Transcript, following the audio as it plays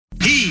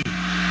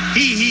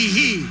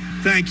He.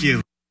 Thank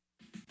you.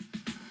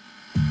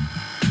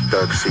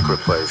 Dark secret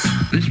place.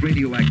 This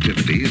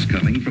radioactivity is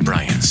coming from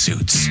Brian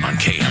Suits on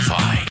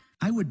KFI.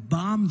 I would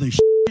bomb the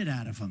shit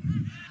out of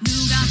him.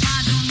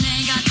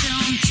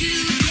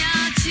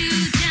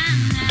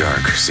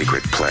 Dark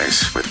secret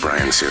place with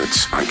Brian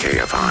Suits on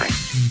KFI.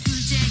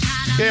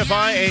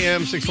 KFI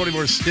AM 640,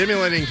 more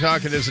stimulating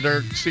talk. It is a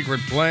dark secret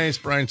place.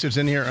 Brian Suits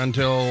in here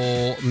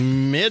until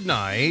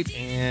midnight.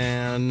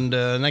 And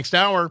next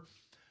hour,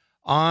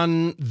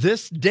 on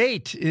this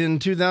date in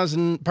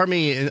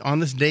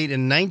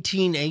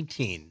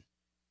 1918,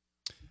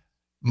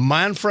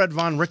 Manfred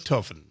von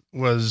Richthofen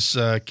was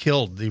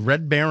killed, the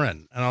Red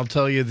Baron. And I'll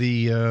tell you,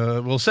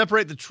 we'll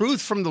separate the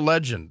truth from the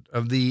legend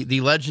of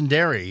the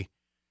legendary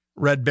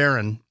Red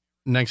Baron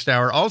next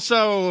hour.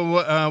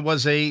 Also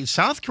was a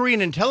South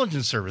Korean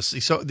intelligence service,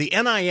 so the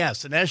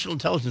NIS, the National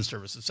Intelligence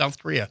Service of South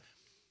Korea.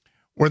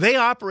 Were they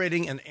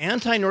operating an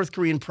anti-North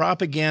Korean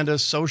propaganda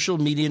social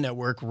media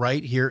network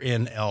right here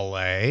in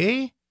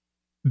L.A.?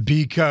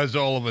 Because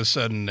all of a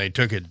sudden they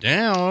took it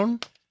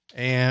down,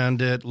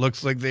 and it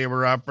looks like they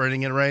were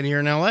operating it right here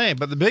in L.A.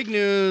 But the big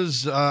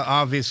news,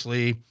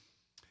 obviously,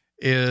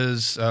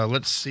 is,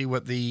 let's see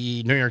what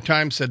the New York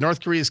Times said.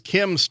 North Korea's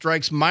Kim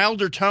strikes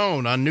milder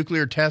tone on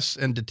nuclear tests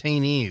and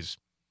detainees.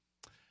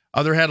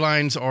 Other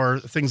headlines are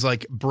things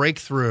like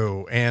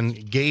breakthrough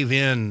and gave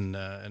in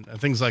and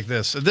things like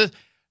this. So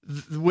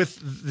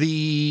with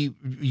the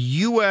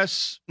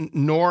U.S.,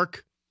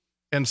 NORC,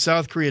 and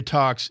South Korea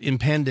talks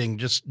impending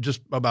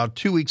just about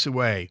 2 weeks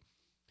away,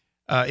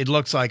 it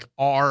looks like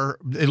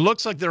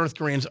the North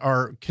Koreans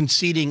are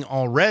conceding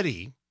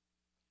already.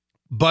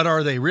 But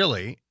are they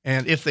really?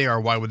 And if they are,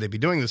 why would they be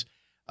doing this?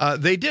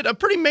 They did a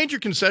pretty major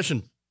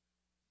concession,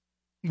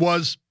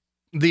 was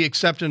the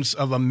acceptance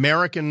of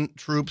American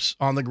troops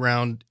on the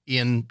ground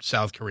in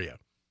South Korea.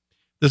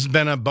 This has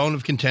been a bone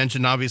of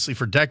contention, obviously,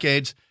 for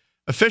decades.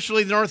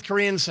 Officially, the North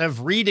Koreans have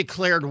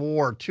redeclared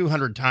war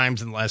 200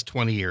 times in the last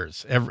 20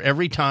 years.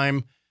 Every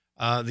time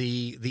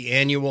the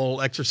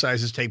annual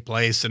exercises take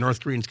place, the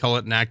North Koreans call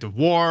it an act of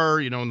war,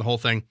 and the whole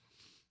thing.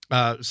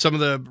 Some of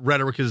the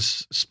rhetoric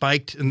has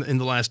spiked in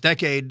the last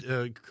decade,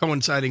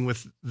 coinciding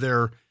with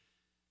their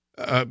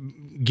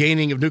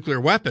gaining of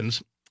nuclear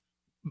weapons.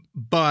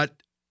 But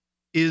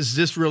is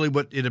this really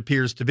what it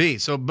appears to be?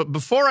 So, but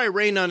before I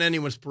rain on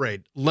anyone's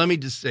parade, let me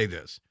just say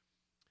this.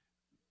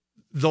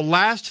 The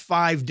last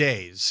 5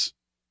 days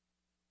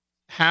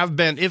have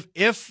been,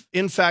 if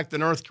in fact the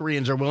North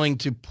Koreans are willing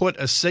to put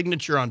a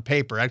signature on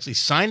paper, actually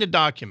sign a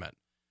document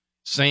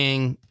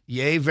saying,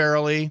 yea,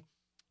 verily,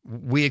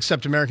 we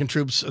accept American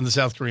troops in the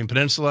South Korean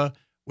peninsula.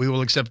 We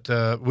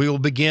will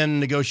begin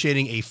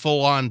negotiating a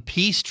full-on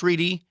peace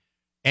treaty,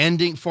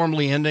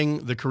 formally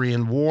ending the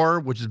Korean War,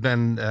 which has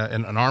been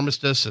an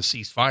armistice, a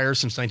ceasefire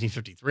since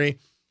 1953,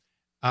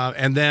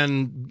 and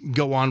then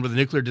go on with the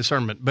nuclear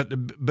disarmament.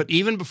 But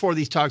even before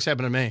these talks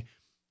happen in May,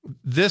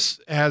 this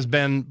has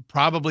been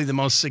probably the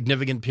most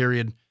significant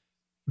period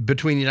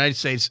between the United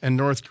States and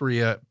North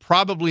Korea,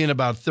 probably in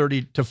about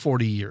 30 to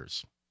 40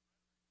 years.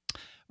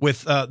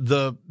 With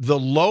the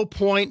low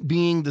point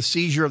being the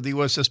seizure of the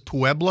USS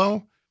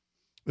Pueblo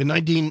in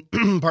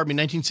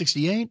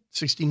 1968,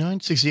 69,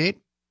 68.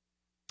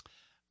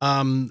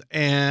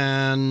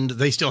 And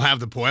they still have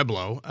the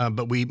Pueblo,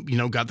 but we,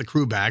 got the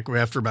crew back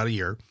after about a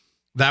year.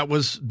 That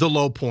was the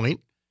low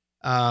point.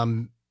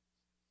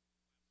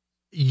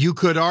 You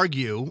could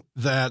argue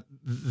that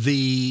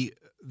the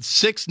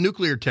 6th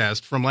nuclear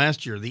test from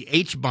last year, the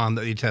H-bomb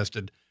that they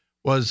tested,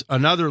 was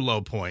another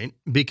low point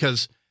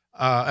because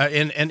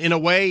and in a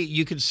way,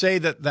 you could say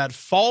that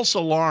false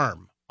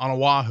alarm on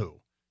Oahu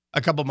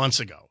a couple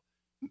months ago,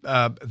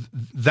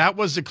 that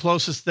was the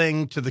closest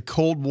thing to the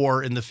Cold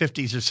War in the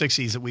 50s or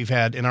 60s that we've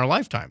had in our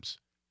lifetimes.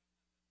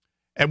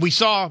 And we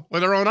saw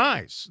with our own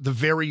eyes the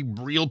very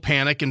real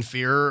panic and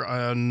fear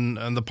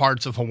on the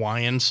parts of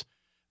Hawaiians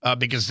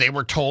because they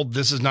were told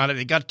this is not it.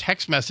 They got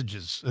text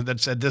messages that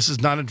said this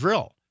is not a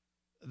drill,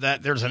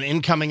 that there's an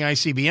incoming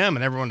ICBM,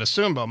 and everyone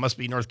assumed, well, it must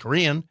be North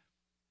Korean.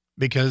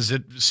 Because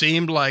it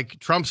seemed like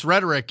Trump's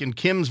rhetoric and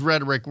Kim's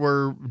rhetoric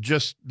were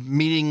just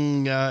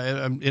meeting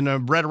in a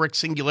rhetoric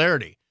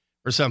singularity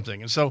or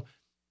something. And so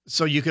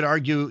you could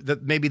argue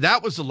that maybe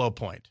that was the low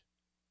point.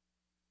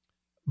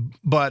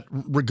 But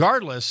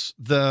regardless,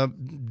 the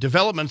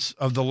developments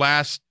of the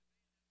last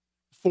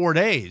 4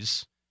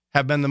 days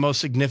have been the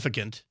most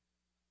significant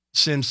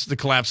since the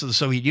collapse of the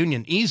Soviet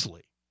Union,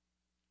 easily.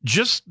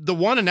 Just the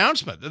one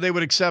announcement that they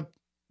would accept,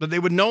 that they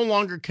would no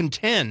longer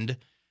contend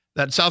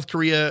that South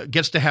Korea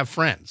gets to have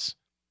friends,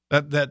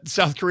 that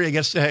South Korea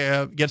gets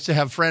to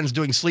have friends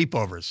doing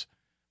sleepovers,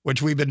 which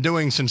we've been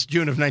doing since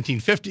June of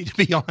 1950, to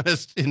be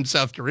honest, in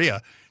South Korea.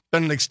 It's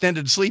been an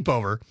extended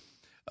sleepover.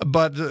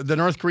 But the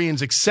North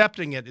Koreans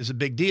accepting it is a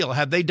big deal.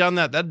 Had they done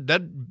that,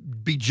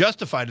 that'd be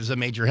justified as a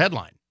major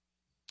headline.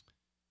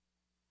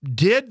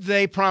 Did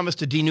they promise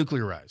to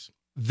denuclearize?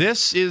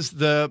 This is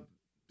the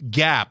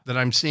gap that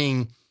I'm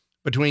seeing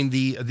between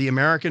the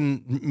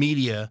American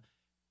media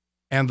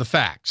and the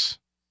facts.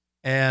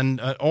 And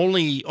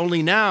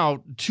only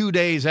now, 2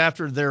 days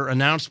after their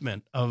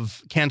announcement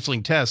of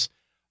canceling tests,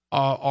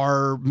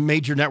 are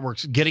major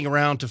networks getting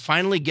around to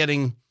finally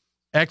getting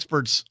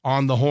experts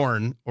on the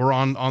horn or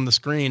on the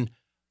screen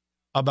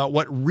about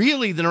what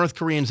really the North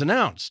Koreans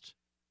announced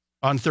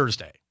on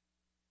Thursday.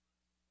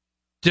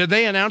 Did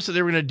they announce that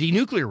they were going to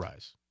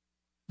denuclearize?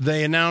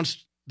 They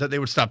announced that they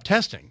would stop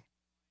testing,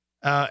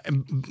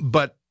 and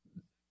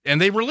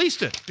they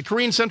released it. The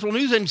Korean Central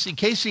News Agency,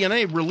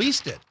 KCNA,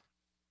 released it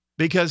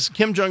because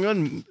Kim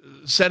Jong-un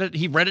said it.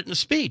 He read it in a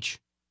speech.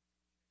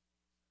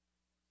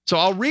 So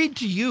I'll read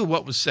to you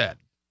what was said.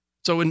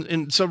 So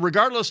so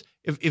regardless,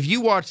 if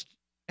you watched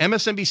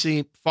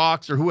MSNBC,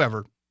 Fox, or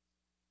whoever,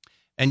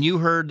 and you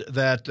heard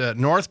that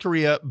North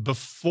Korea,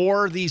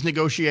 before these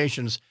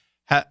negotiations,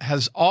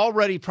 has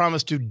already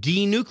promised to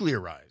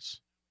denuclearize,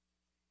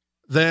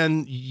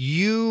 then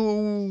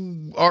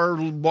you are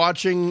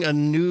watching a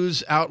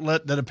news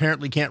outlet that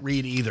apparently can't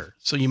read either.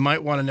 So you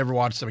might want to never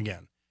watch them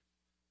again.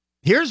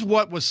 Here's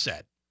what was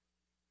said.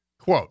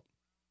 Quote,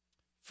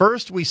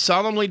 "First, we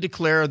solemnly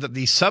declare that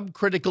the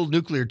subcritical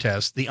nuclear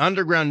test, the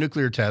underground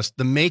nuclear test,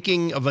 the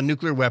making of a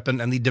nuclear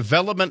weapon, and the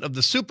development of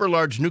the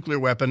super-large nuclear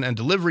weapon and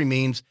delivery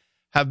means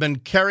have been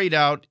carried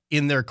out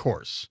in their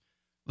course.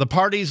 The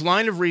party's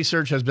line of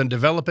research has been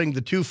developing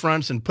the two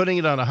fronts and putting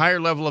it on a higher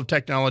level of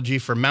technology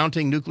for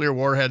mounting nuclear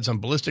warheads on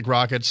ballistic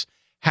rockets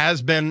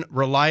has been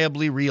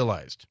reliably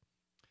realized.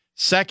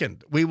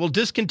 Second, we will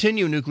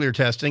discontinue nuclear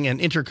testing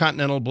and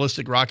intercontinental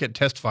ballistic rocket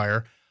test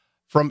fire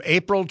from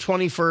April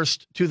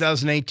 21st,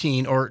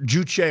 2018, or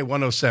Juche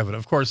 107.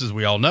 Of course, as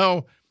we all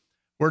know,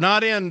 we're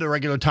not in the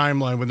regular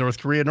timeline with North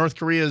Korea. North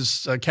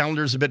Korea's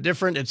calendar is a bit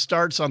different. It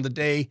starts on the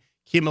day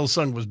Kim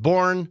Il-sung was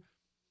born,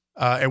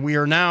 and we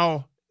are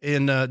now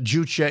in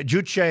Juche.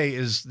 Juche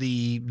is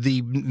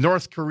the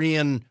North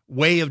Korean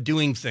way of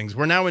doing things.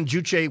 We're now in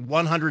Juche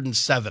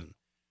 107.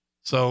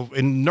 So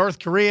in North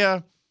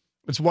Korea,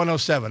 it's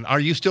 107.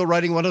 Are you still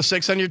writing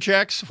 106 on your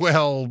checks?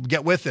 Well,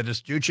 get with it.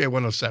 It's Juche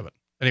 107.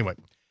 Anyway,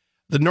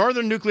 the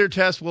northern nuclear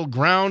test will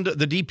ground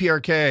the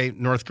DPRK,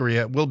 North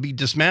Korea, will be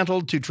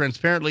dismantled to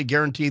transparently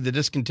guarantee the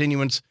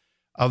discontinuance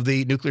of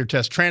the nuclear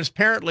test.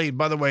 Transparently,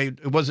 by the way,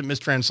 it wasn't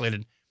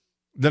mistranslated.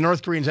 The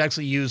North Koreans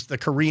actually used the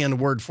Korean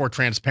word for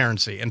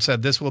transparency and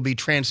said this will be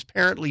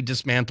transparently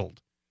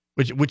dismantled,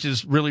 which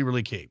is really,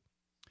 really key.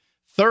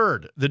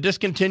 Third, the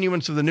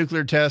discontinuance of the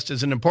nuclear test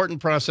is an important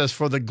process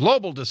for the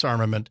global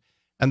disarmament,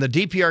 and the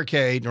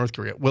DPRK, North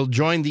Korea, will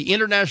join the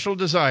international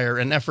desire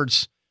and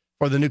efforts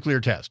for the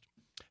nuclear test.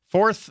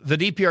 Fourth, the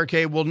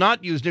DPRK will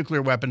not use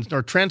nuclear weapons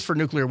nor transfer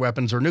nuclear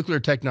weapons or nuclear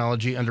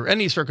technology under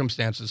any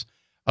circumstances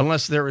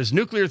unless there is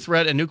nuclear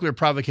threat and nuclear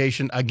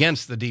provocation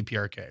against the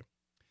DPRK.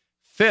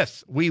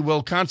 Fifth, we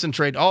will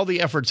concentrate all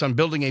the efforts on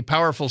building a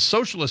powerful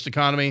socialist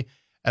economy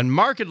and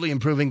markedly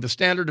improving the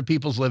standard of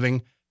people's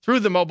living through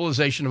the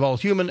mobilization of all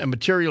human and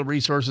material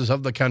resources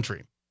of the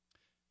country.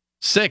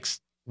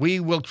 Sixth,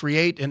 we will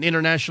create an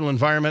international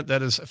environment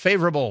that is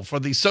favorable for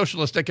the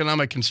socialist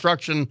economic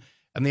construction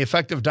and the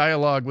effective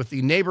dialogue with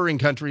the neighboring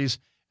countries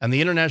and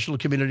the international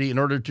community in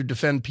order to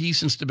defend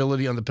peace and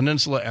stability on the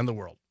peninsula and the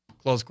world."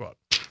 Close quote.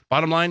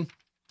 Bottom line,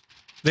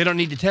 they don't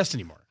need to test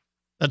anymore.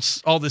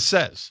 That's all this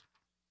says.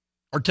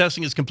 Our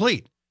testing is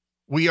complete.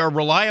 We are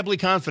reliably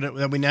confident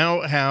that we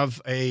now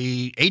have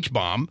a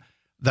H-bomb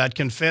that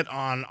can fit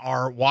on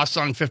our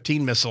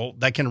Hwasong-15 missile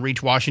that can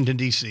reach Washington,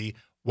 D.C.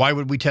 Why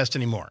would we test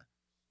anymore?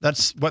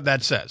 That's what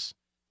that says.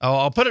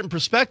 I'll put it in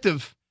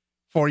perspective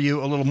for you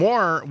a little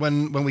more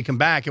when we come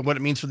back and what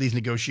it means for these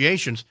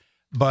negotiations.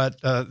 But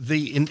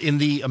in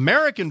the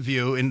American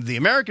view, in the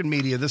American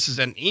media, this is,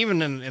 and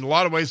even in a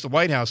lot of ways, the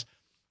White House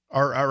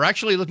are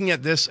actually looking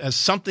at this as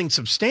something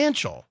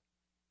substantial.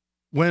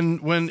 When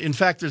in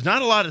fact, there's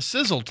not a lot of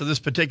sizzle to this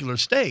particular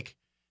steak.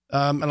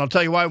 And I'll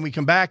tell you why when we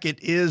come back.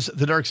 It is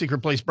The Dark Secret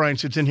Place. Brian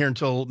Suits in here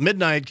until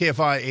midnight.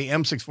 KFI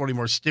AM 640,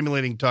 more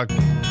stimulating talk.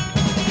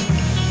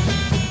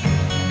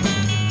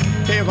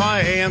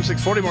 KFI AM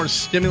 640, more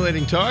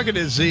stimulating talk. It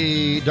is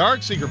The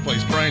Dark Secret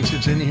Place. Brian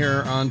Suits in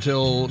here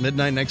until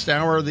midnight. Next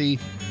hour, the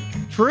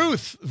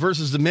truth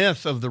versus the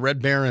myth of the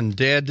Red Baron,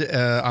 dead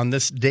on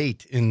this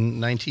date in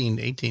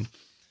 1918.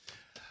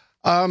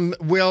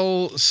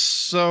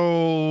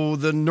 So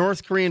the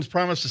North Koreans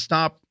promised to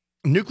stop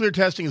nuclear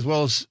testing as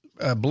well as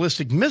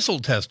ballistic missile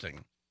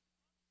testing.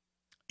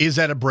 Is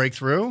that a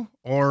breakthrough,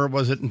 or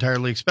was it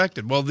entirely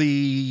expected? Well,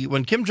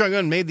 when Kim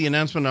Jong-un made the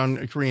announcement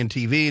on Korean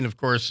TV, and of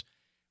course,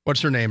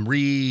 what's her name?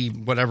 the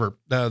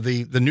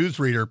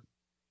newsreader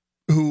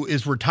who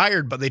is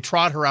retired, but they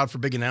trot her out for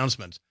big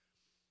announcements.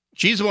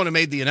 She's the one who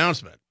made the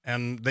announcement,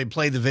 and they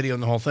played the video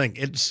and the whole thing.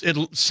 It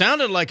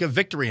sounded like a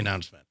victory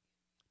announcement,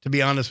 to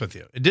be honest with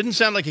you. It didn't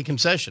sound like a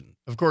concession.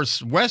 Of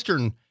course,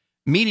 Western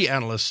media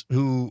analysts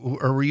who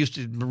are used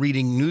to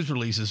reading news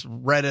releases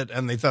read it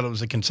and they thought it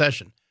was a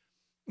concession.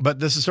 But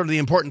this is sort of the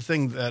important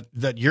thing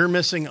that you're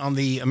missing on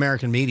the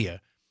American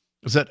media,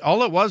 is that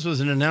all it was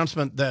an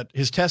announcement that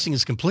his testing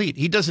is complete.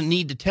 He doesn't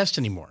need to test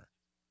anymore.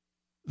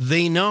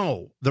 They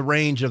know the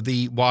range of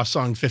the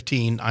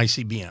Hwasong-15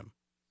 ICBM.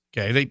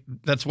 Okay,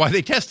 that's why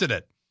they tested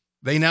it.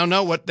 They now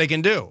know what they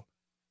can do.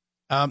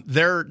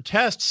 Their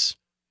tests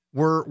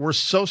were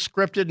so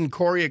scripted and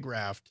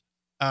choreographed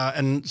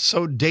and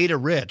so data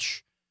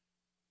rich.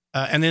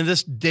 And in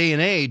this day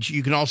and age,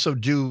 you can also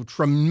do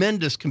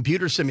tremendous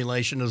computer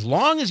simulation as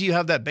long as you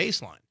have that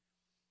baseline.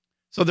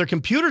 So their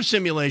computer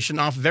simulation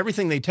off of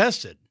everything they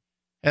tested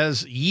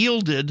has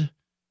yielded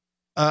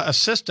a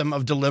system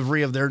of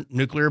delivery of their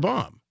nuclear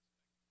bomb.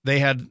 They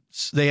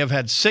have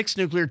had 6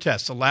 nuclear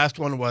tests. The last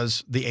one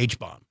was the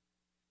H-bomb.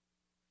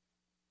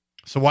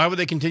 So why would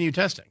they continue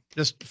testing?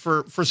 Just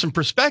for some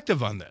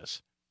perspective on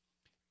this,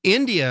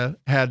 India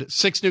had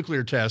 6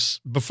 nuclear tests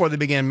before they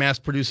began mass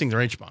producing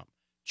their H-bomb.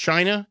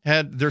 China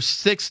had their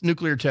 6th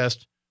nuclear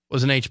test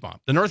was an H-bomb.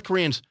 The North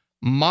Koreans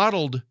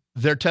modeled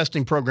their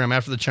testing program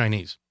after the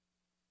Chinese.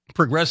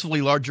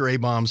 Progressively larger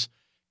A-bombs,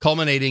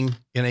 culminating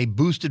in a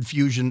boosted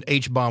fusion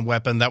H-bomb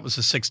weapon. That was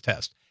the 6th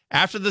test.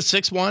 After the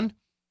 6th one,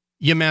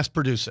 you mass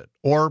produce it.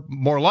 Or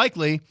more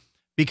likely,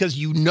 because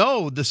you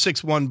know the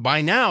 6th one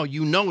by now,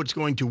 you know it's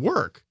going to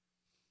work.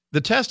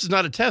 The test is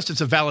not a test,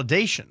 it's a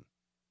validation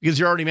because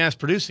you're already mass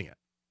producing it.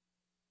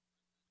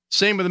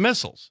 Same with the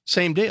missiles,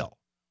 same deal.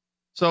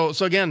 So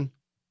again,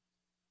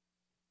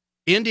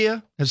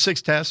 India has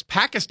 6 tests.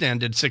 Pakistan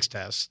did 6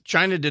 tests.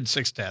 China did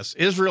 6 tests.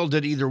 Israel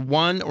did either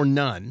 1 or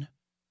none.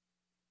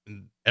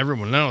 And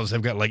everyone knows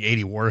they've got like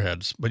 80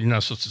 warheads, but you're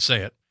not supposed to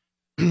say it.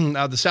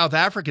 The South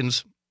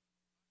Africans,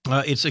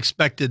 it's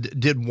expected,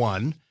 did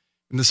 1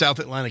 in the South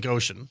Atlantic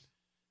Ocean,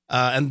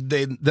 and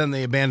then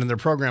they abandoned their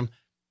program.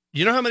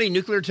 You know how many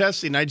nuclear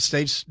tests the United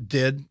States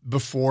did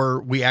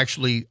before we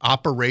actually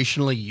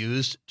operationally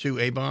used 2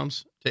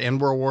 A-bombs to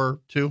end World War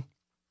II?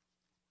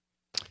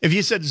 If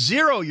you said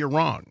 0, you're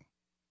wrong.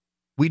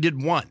 We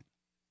did 1.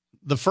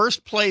 The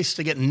first place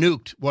to get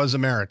nuked was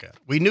America.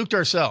 We nuked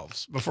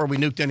ourselves before we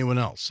nuked anyone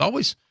else.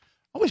 Always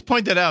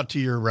point that out to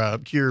your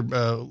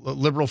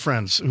liberal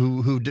friends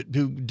who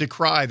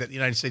decry that the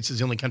United States is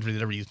the only country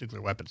that ever used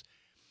nuclear weapons.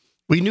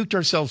 We nuked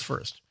ourselves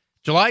first.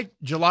 July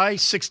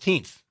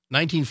 16th,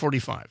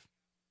 1945,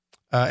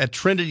 at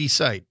Trinity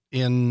Site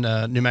in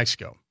New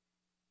Mexico.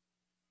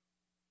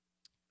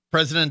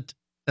 President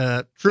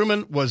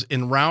Truman was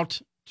en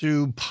route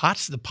to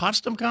the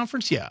Potsdam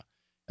Conference, yeah.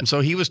 And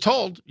so he was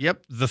told,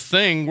 yep, the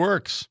thing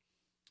works.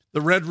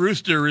 The red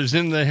rooster is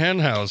in the hen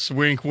house,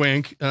 wink,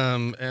 wink.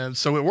 And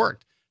so it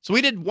worked. So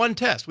we did 1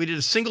 test. We did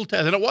a single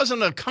test, and it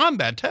wasn't a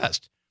combat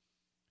test.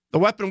 The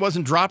weapon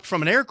wasn't dropped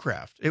from an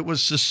aircraft. It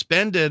was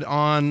suspended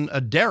on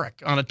a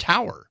derrick, on a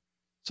tower.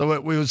 So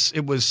it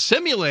was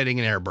simulating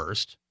an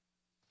airburst.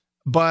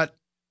 But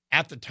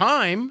at the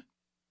time,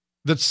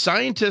 the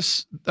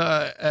scientists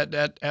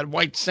at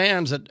White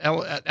Sands, at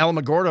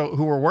Alamogordo,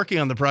 who were working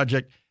on the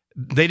project,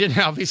 they didn't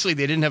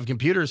have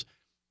computers,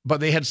 but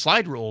they had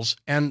slide rules,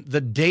 and the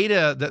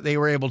data that they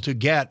were able to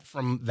get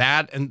from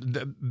that,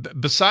 and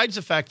besides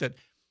the fact that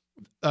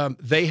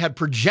they had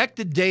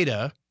projected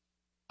data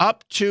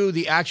up to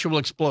the actual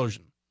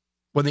explosion.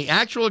 When the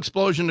actual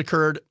explosion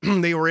occurred,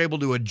 they were able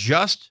to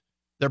adjust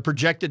their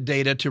projected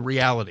data to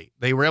reality.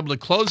 They were able to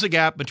close the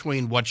gap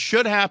between what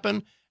should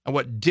happen and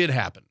what did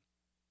happen.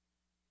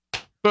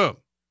 Boom.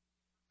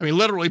 I mean,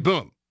 literally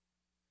boom.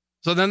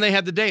 So then they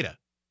had the data.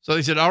 So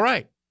they said, all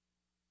right,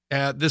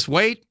 at this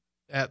weight,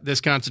 at this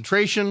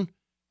concentration,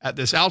 at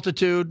this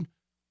altitude,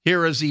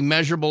 here is the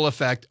measurable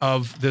effect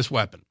of this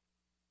weapon.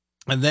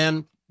 And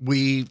then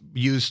we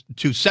used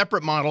 2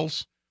 separate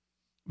models,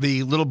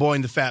 the little boy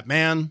and the fat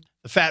man.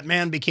 The fat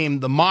man became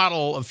the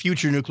model of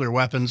future nuclear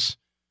weapons.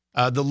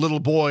 The little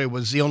boy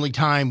was the only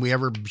time we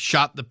ever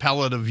shot the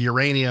pellet of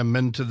uranium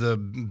into the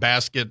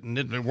basket, and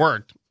it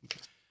worked.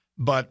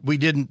 But we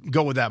didn't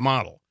go with that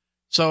model.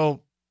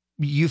 So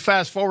you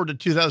fast forward to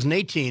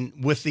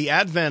 2018 with the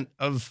advent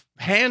of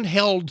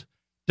handheld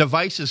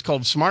devices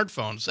called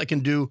smartphones that can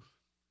do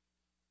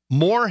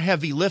more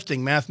heavy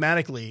lifting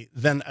mathematically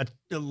than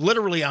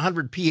literally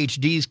 100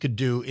 PhDs could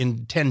do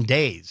in 10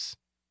 days.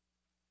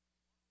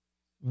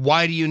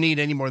 Why do you need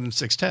any more than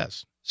 6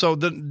 tests? So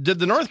did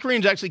the North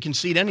Koreans actually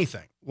concede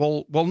anything?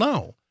 Well,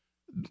 no.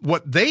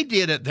 What they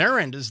did at their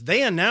end is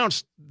they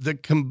announced the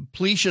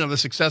completion of a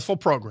successful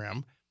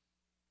program,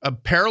 a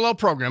parallel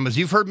program, as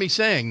you've heard me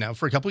saying now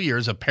for a couple of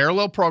years, a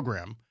parallel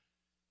program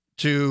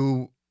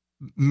to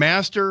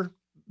master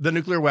the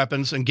nuclear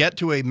weapons and get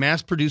to a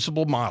mass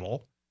producible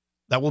model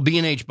that will be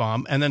an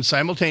H-bomb, and then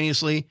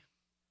simultaneously,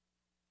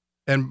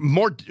 and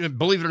more,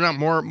 believe it or not,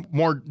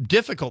 more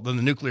difficult than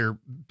the nuclear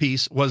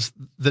piece was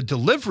the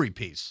delivery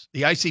piece,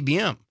 the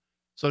ICBM.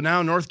 So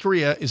now North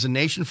Korea is a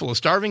nation full of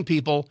starving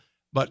people,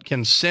 but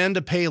can send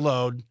a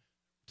payload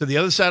to the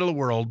other side of the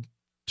world,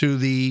 to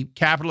the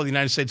capital of the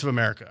United States of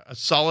America, a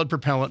solid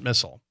propellant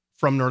missile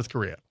from North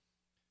Korea.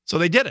 So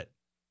they did it.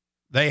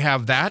 They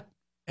have that,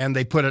 and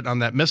they put it on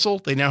that missile.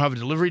 They now have a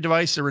delivery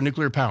device. They're a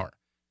nuclear power.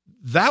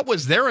 That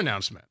was their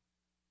announcement.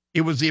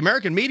 It was the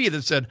American media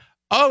that said,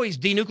 oh, he's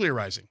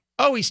denuclearizing.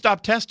 Oh, he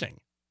stopped testing.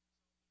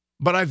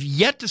 But I've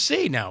yet to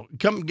see now,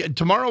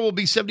 tomorrow will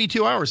be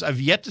 72 hours. I've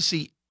yet to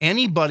see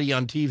anybody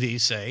on TV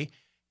say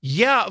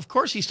Yeah, of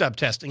course he stopped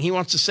testing. He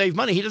wants to save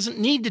money. He doesn't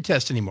need to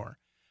test anymore.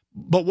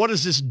 But what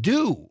does this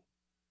do?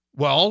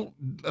 Well,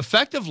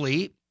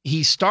 effectively,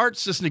 he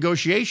starts this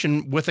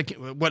negotiation with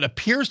what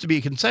appears to be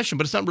a concession,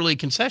 but it's not really a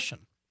concession.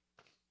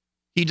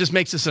 He just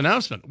makes this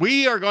announcement.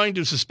 We are going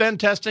to suspend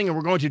testing, and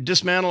we're going to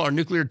dismantle our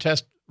nuclear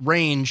test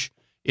range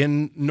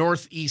in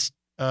northeast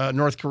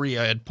North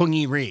Korea at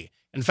Punggye-ri.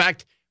 In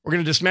fact, we're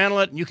going to dismantle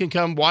it, and you can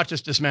come watch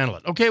us dismantle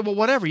it. Okay, well,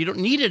 whatever. You don't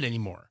need it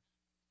anymore.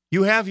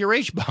 You have your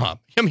H-bomb.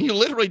 I mean, you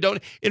literally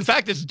don't. In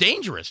fact, it's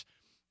dangerous.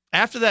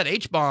 After that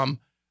H-bomb,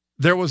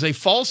 there was a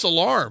false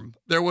alarm.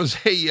 There was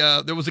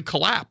a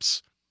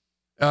collapse.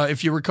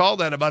 If you recall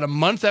that, about a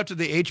month after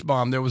the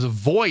H-bomb, there was a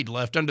void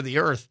left under the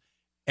earth,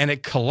 and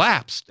it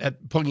collapsed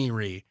at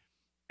Punggye-ri.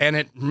 And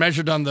it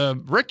measured on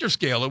the Richter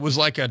scale. It was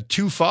like a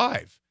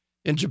 2.5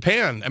 in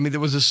Japan. I mean, there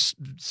was a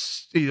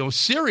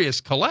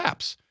serious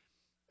collapse.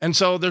 And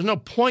so there's no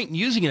point in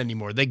using it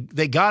anymore. They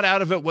got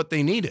out of it what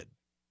they needed.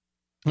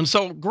 And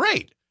so,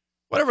 great.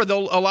 Whatever,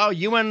 they'll allow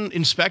UN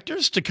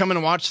inspectors to come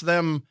and watch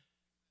them,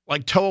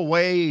 like, tow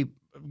away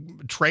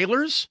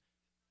trailers.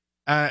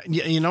 I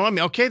mean,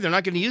 okay, they're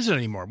not going to use it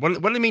anymore.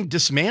 What do they mean,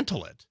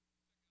 dismantle it?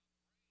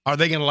 Are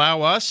they going to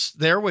allow us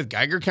there with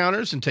Geiger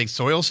counters and take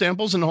soil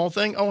samples and the whole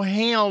thing? Oh,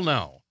 hell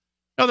no.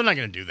 No, they're not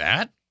going to do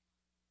that.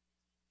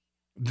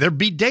 There'd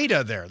be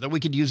data there that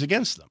we could use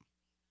against them.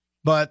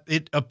 But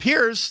it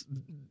appears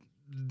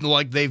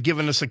like they've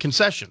given us a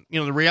concession.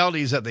 The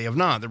reality is that they have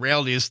not. The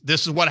reality is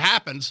this is what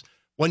happens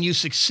when you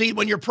succeed,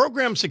 when your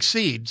program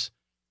succeeds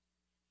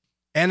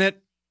and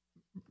it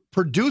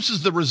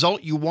produces the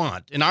result you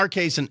want, in our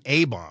case, an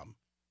A-bomb,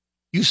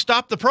 you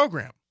stop the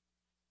program.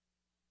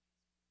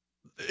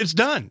 It's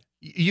done.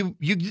 You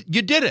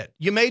did it.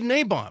 You made an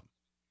A-bomb.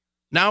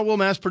 Now we'll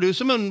mass produce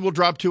them and we'll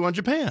drop 2 on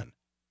Japan.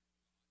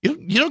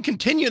 You don't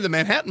continue the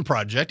Manhattan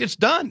Project. It's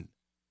done.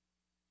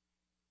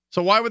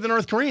 So why would the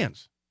North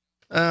Koreans?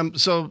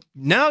 So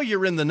now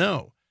you're in the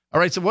know. All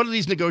right, so what do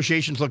these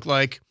negotiations look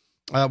like?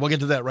 We'll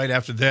get to that right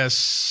after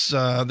this.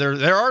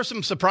 There are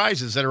some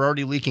surprises that are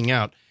already leaking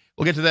out.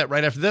 We'll get to that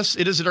right after this.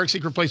 It is a Dark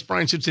Secret Place.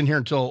 Brian Suits in here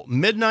until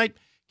midnight.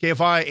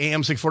 KFI,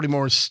 AM 640,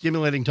 more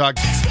stimulating talk.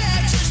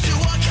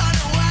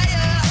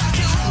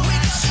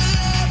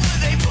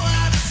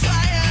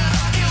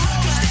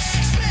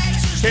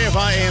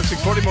 KFI, AM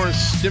 640, more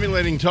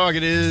stimulating talk.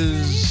 It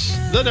is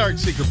the Dark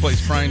Secret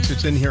Place. Brian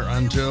Suits in here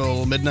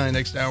until midnight.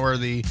 Next hour,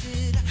 the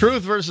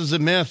truth versus the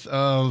myth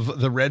of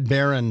the Red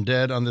Baron,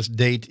 dead on this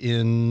date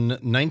in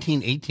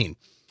 1918.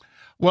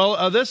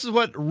 Well, this is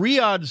what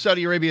Riyadh,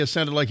 Saudi Arabia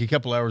sounded like a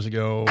couple hours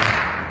ago.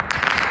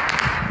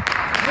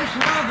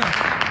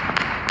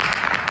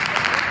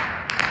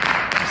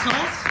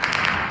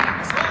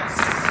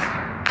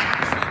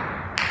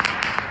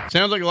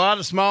 Sounds like a lot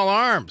of small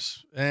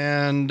arms.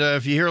 And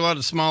if you hear a lot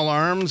of small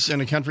arms in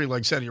a country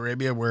like Saudi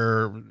Arabia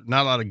where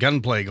not a lot of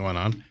gunplay going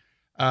on,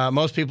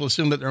 most people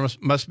assume that there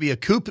must be a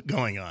coup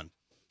going on,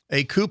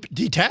 a coup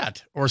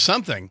d'etat or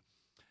something.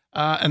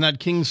 And that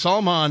King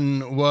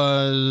Salman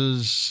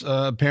was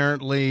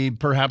apparently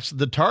perhaps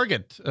the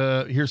target.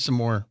 Here's some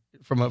more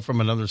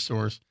from another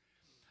source.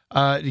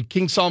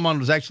 King Salman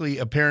was actually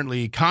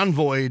apparently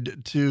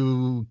convoyed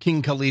to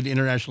King Khalid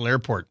International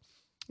Airport,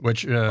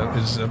 which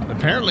is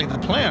apparently the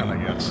plan, I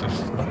guess.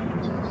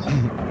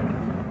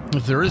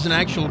 If there is an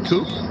actual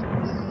coup.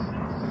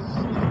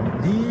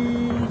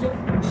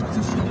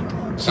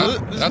 So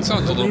that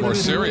sounds a little more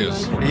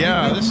serious.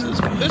 Yeah,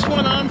 this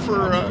went on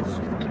for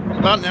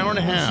about an hour and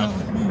a half.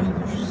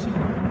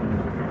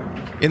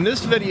 In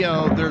this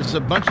video, there's a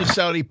bunch of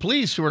Saudi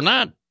police who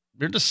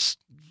they're just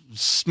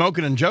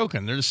smoking and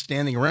joking. They're just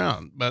standing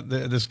around. But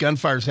this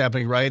gunfire is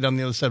happening right on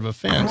the other side of a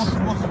fence.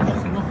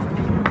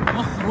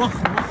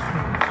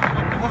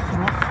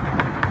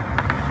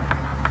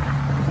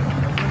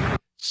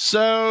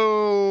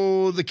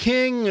 So the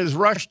king is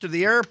rushed to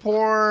the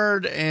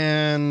airport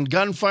and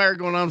gunfire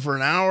going on for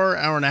an hour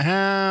and a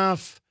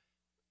half.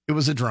 It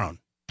was a drone.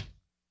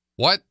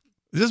 What?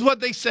 This is what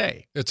they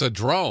say. It's a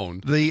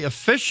drone. The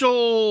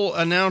official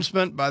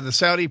announcement by the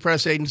Saudi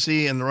press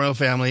agency and the royal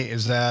family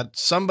is that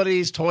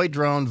somebody's toy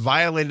drone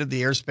violated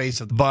the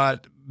airspace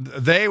but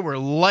they were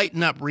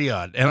lighting up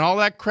Riyadh. And all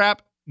that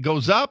crap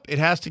goes up, it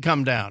has to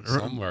come down.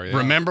 Somewhere, yeah.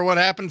 Remember what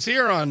happens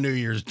here on New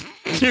Year's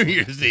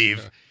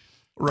Eve.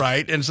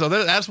 Right, and so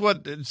that's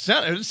what it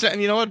sounded.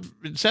 You know what?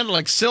 It sounded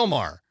like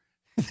Silmar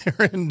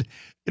there in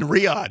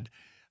Riyadh.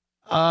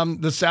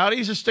 The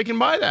Saudis are sticking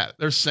by that.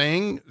 They're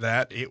saying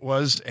that it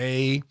was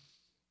a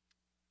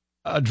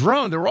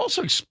drone. There were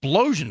also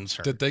explosions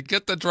heard. Did they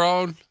get the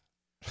drone?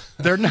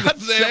 They're not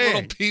they saying. have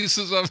little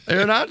pieces of it.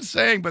 They're not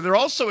saying, but there are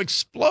also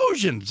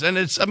explosions. And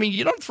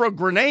you don't throw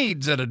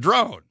grenades at a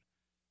drone.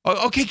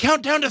 Oh, okay,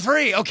 count down to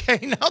 3. Okay,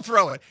 now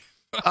throw it.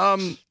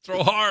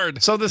 Throw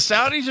hard. So the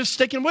Saudis are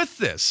sticking with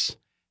this.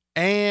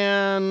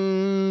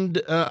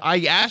 And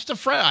I asked a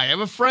friend. I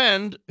have a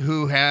friend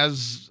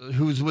who's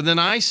within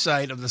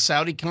eyesight of the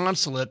Saudi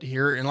consulate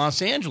here in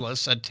Los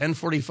Angeles at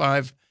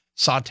 1045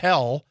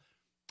 Sawtelle,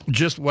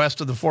 just west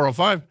of the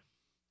 405.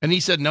 And he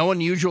said no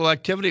unusual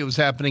activity was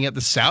happening at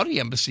the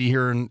Saudi embassy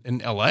here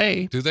in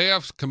L.A. Do they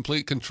have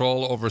complete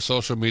control over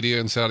social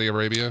media in Saudi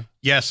Arabia?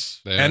 Yes.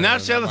 And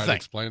that's the That other might thing.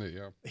 Explain it,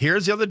 yeah.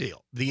 Here's the other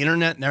deal. The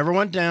internet never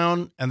went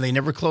down, and they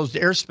never closed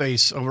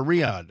airspace over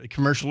Riyadh.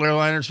 Commercial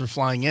airliners were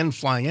flying in,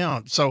 flying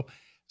out. So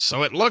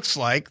it looks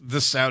like the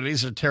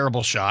Saudis are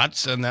terrible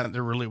shots, and that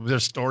their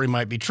story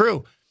might be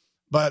true.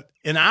 But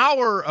an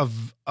hour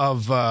of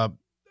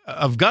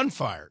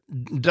gunfire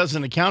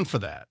doesn't account for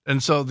that.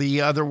 And so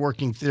the other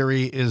working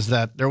theory is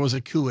that there was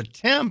a coup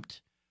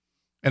attempt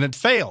and it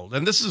failed.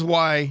 And this is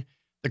why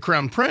the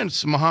Crown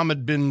Prince,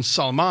 Mohammed bin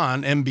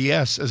Salman,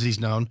 MBS as he's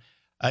known,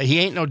 he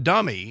ain't no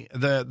dummy.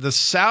 The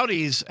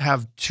Saudis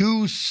have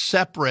two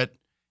separate,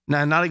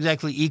 now not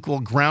exactly equal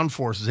ground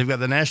forces. They've got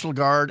the National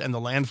Guard and the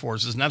land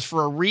forces, and that's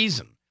for a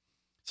reason.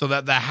 So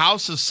that the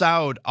House of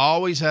Saud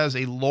always has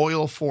a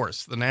loyal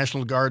force, the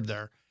National Guard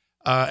there.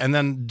 And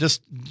then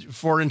just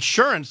for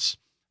insurance,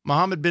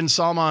 Mohammed bin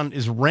Salman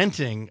is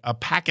renting a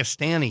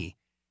Pakistani,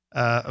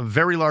 a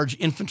very large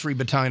infantry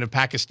battalion of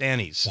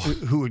Pakistanis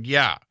who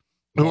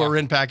are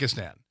in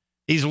Pakistan.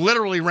 He's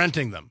literally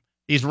renting them.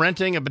 He's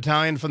renting a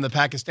battalion from the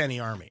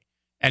Pakistani army,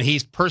 and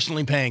he's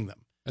personally paying them.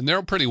 And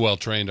they're pretty well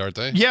trained, aren't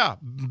they? Yeah,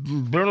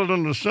 better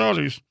than the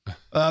Saudis.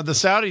 The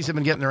Saudis have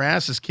been getting their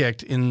asses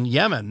kicked in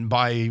Yemen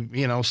by,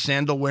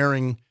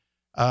 sandal-wearing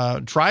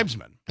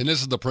tribesmen. And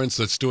this is the prince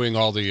that's doing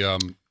all the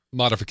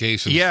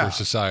modifications for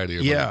society.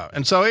 Yeah,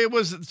 and so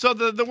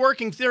the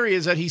working theory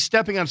is that he's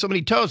stepping on so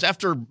many toes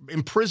after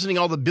imprisoning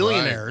all the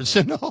billionaires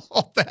and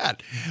all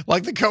that.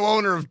 Like the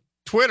co-owner of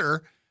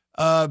Twitter,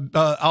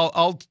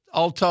 I'll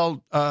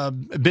tell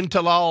bin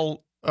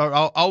Talal,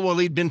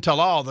 Al-Walid bin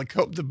Talal,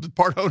 the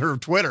part owner of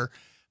Twitter,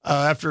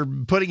 after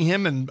putting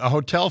him in a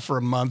hotel for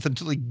a month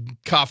until he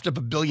coughed up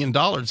 $1 billion,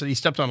 and he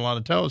stepped on a lot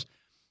of toes.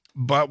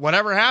 But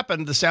whatever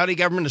happened, the Saudi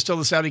government is still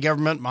the Saudi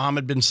government.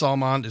 Mohammed bin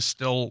Salman is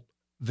still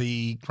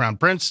the crown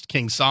prince.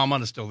 King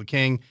Salman is still the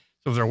king.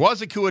 So if there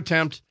was a coup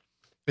attempt,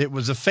 it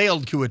was a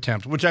failed coup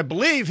attempt, which I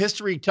believe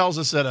history tells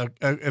us that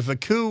if a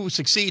coup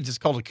succeeds, it's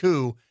called a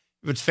coup.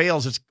 If it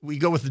fails, we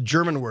go with the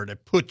German word, a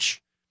putsch.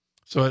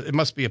 So it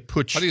must be a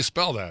putsch. How do you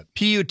spell that?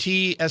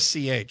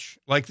 P-U-T-S-C-H.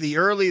 Like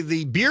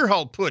the beer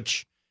hall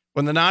putsch,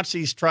 when the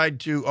Nazis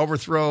tried to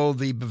overthrow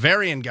the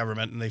Bavarian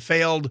government and they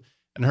failed,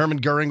 and Hermann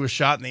Goering was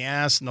shot in the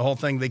ass and the whole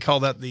thing. They call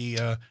that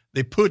the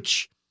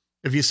putsch.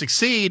 If you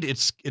succeed,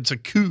 it's a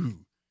coup.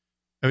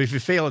 If you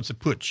fail, it's a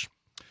putsch.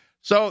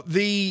 So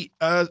the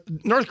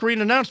North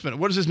Korean announcement,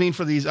 what does this mean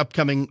for these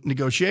upcoming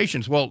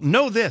negotiations? Well,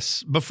 know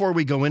this before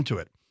we go into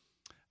it,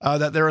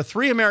 that there are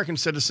 3 American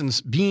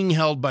citizens being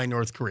held by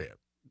North Korea.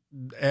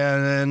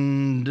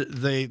 And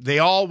they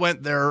all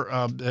went there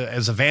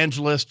as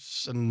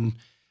evangelists. And,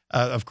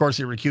 of course,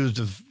 they were accused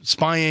of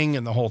spying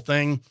and the whole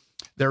thing.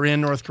 They're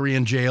in North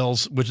Korean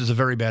jails, which is a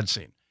very bad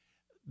scene.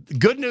 The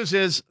good news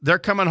is they're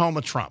coming home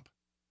with Trump.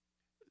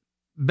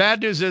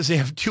 Bad news is they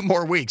have 2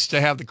 more weeks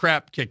to have the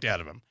crap kicked out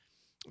of them.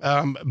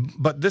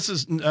 But this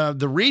is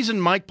the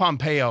reason Mike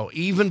Pompeo,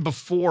 even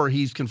before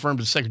he's confirmed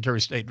as Secretary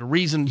of State, the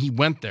reason he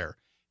went there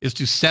is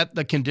to set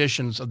the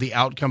conditions of the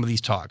outcome of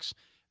these talks.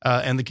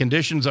 And the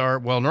conditions are,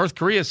 well, North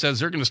Korea says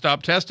they're going to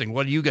stop testing.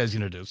 What are you guys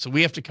going to do? So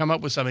we have to come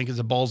up with something because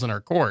the ball's in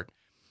our court.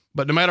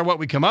 But no matter what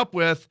we come up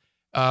with,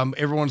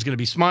 everyone's going to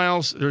be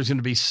smiles. There's going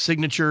to be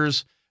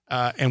signatures.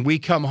 And we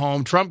come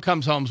home. Trump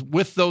comes home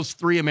with those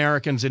 3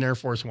 Americans in Air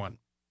Force One.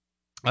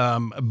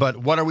 But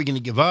what are we going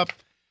to give up?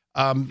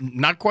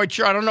 Not quite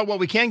sure. I don't know what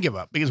we can give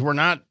up because we're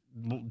not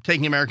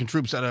taking American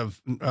troops out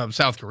of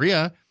South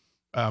Korea.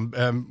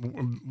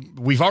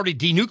 We've already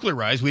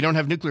denuclearized. We don't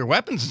have nuclear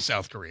weapons in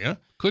South Korea.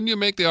 Couldn't you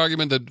make the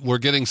argument that we're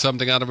getting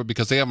something out of it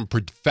because they haven't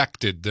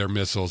perfected their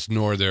missiles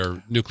nor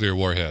their nuclear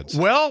warheads?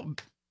 Well,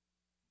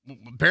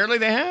 apparently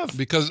they have.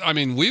 Because,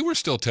 we were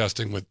still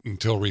testing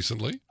until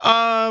recently.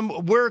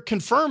 We're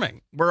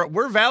confirming.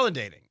 We're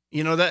validating.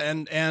 You know that,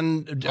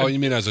 and oh, you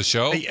mean as a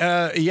show?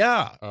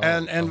 Yeah,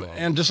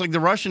 and just like the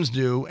Russians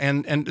do,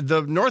 and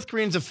the North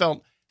Koreans have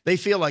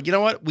feel like, you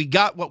know what, we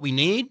got what we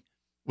need.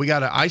 We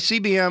got an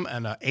ICBM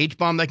and an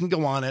H-bomb that can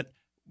go on it.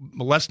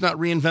 Let's not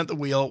reinvent the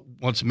wheel.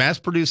 Let's mass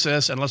produce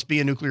this, and let's be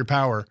a nuclear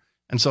power.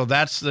 And so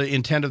that's the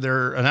intent of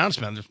their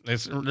announcement.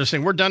 They're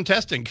saying we're done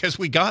testing because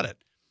we got it.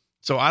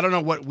 So I don't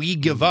know what we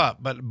give up,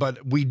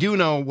 but we do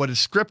know what is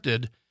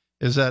scripted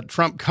is that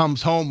Trump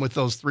comes home with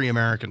those 3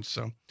 Americans.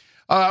 So.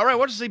 All right,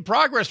 what is the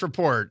progress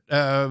report?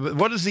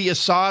 What is the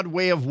Assad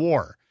way of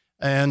war?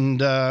 And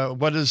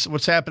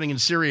what's happening in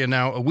Syria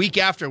now, a week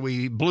after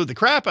we blew the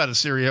crap out of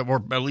Syria,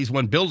 or at least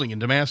one building in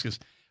Damascus?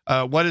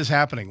 What is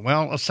happening?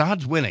 Well,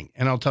 Assad's winning,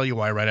 and I'll tell you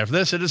why right after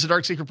this. It is a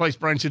Dark Secret Place.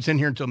 Brian Suits in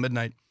here until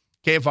midnight.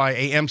 KFI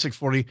AM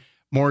 640.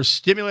 More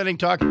stimulating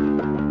talk.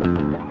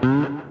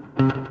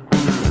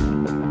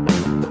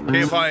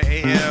 KFI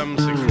AM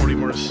 640.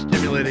 More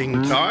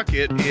stimulating talk.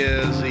 It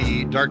is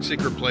the Dark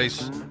Secret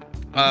Place.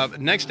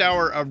 Next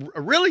hour,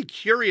 a really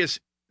curious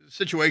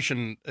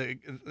situation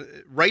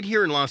right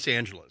here in Los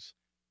Angeles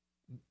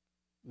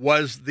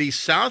was the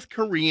South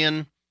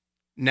Korean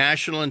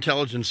National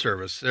Intelligence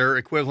Service, their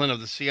equivalent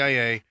of the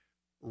CIA,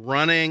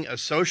 running a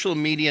social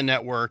media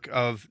network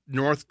of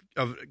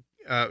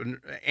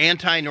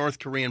anti-North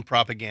Korean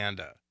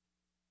propaganda,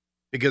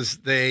 because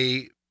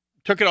they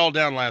took it all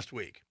down last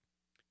week.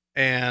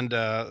 And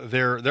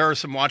there are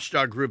some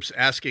watchdog groups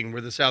asking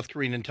where the South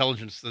Korean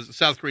intelligence, the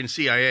South Korean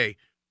CIA,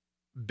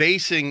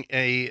 basing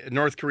a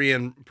North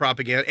Korean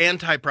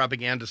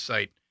anti-propaganda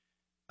site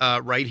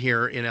right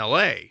here in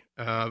L.A.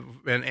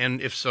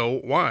 And if so,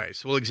 why?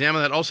 So we'll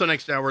examine that. Also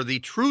next hour, the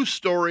true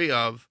story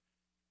of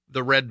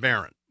the Red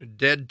Baron,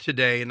 dead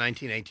today in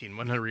 1918,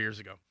 100 years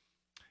ago.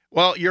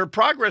 Well, your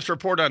progress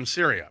report on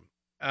Syria.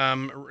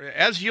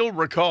 As you'll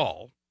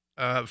recall,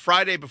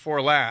 Friday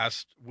before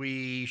last,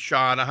 we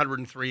shot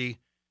 103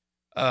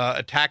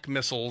 attack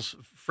missiles,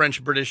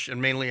 French, British,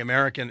 and mainly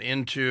American,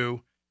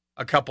 into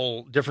a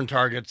couple different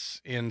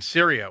targets in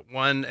Syria.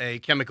 One, a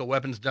chemical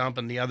weapons dump,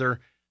 and the other,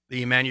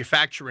 the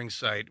manufacturing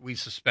site, we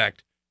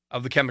suspect,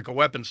 of the chemical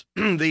weapons.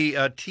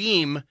 The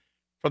team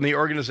from the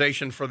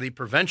Organization for the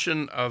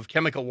Prevention of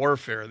Chemical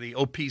Warfare, the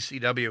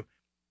OPCW,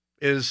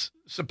 is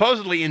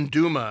supposedly in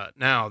Duma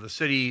now, the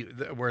city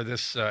where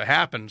this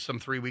happened some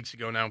 3 weeks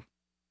ago now,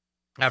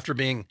 after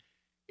being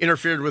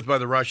interfered with by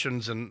the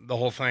Russians and the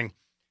whole thing.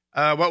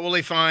 What will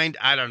they find?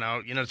 I don't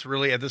know. It's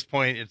really, at this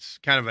point, it's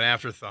kind of an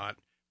afterthought.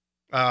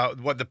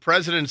 What the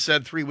president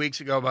said 3 weeks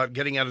ago about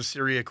getting out of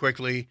Syria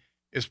quickly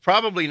is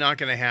probably not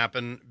going to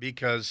happen,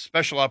 because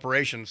special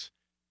operations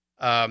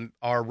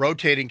are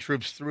rotating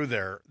troops through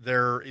there.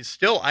 There is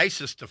still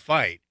ISIS to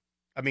fight.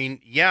 I mean,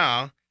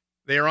 yeah,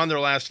 they are on their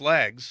last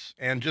legs.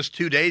 And just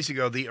 2 days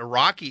ago, the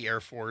Iraqi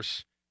Air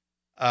Force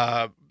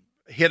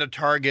hit a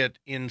target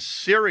in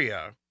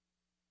Syria,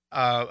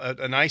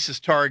 an ISIS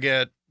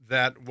target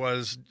that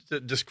was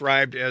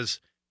described as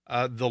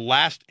the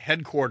last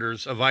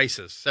headquarters of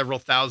ISIS. Several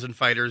thousand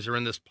fighters are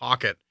in this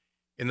pocket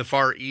in the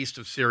far east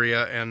of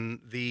Syria,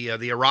 and the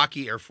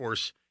Iraqi Air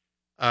Force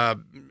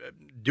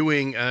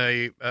doing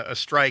a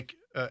strike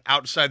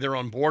outside their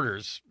own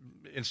borders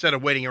instead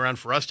of waiting around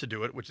for us to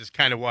do it, which is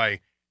kind of why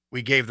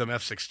we gave them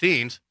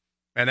F-16s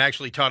and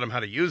actually taught them how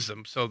to use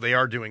them. So they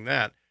are doing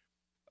that.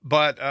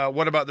 But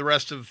what about the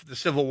rest of the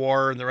civil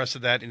war and the rest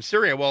of that in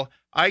Syria? Well,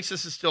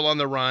 ISIS is still on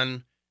the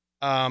run.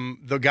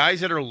 The guys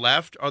that are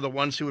left are the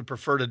ones who would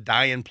prefer to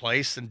die in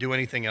place than do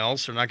anything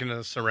else. They're not going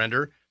to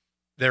surrender.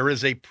 There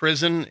is a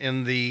prison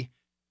in the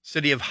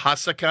city of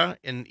Hasaka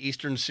in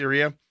eastern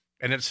Syria,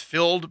 and it's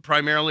filled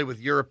primarily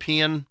with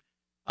European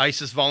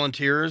ISIS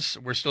volunteers.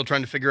 We're still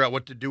trying to figure out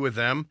what to do with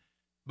them.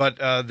 But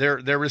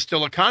there is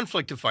still a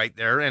conflict to fight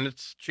there, and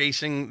it's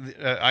chasing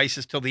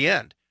ISIS till the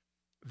end.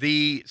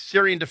 The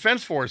Syrian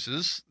Defense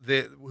Forces,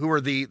 who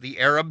are the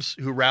Arabs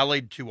who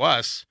rallied to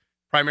us,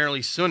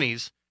 primarily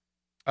Sunnis,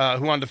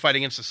 who wanted to fight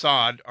against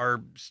Assad,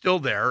 are still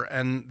there.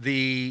 And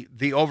the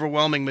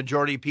overwhelming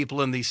majority of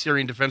people in the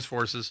Syrian Defense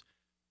Forces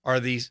are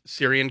the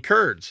Syrian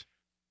Kurds,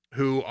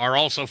 who are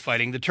also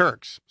fighting the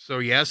Turks. So,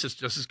 yes, it's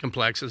just as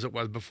complex as it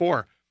was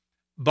before.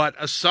 But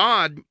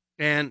Assad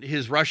and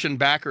his Russian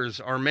backers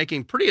are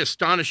making pretty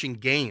astonishing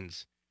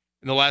gains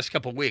in the last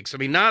couple of weeks. I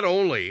mean, not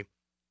only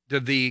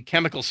did the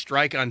chemical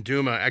strike on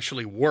Duma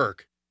actually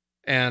work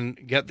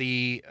and get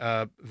the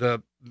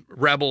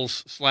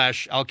rebels /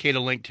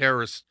 Al-Qaeda-linked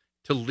terrorists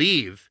to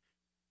leave,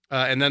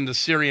 and then the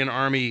Syrian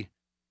army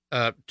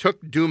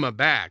took Duma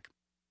back,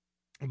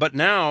 but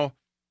now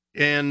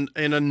in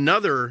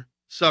another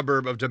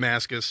suburb of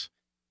Damascus,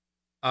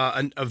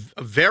 a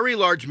very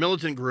large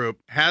militant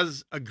group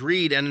has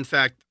agreed and, in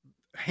fact,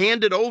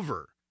 handed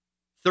over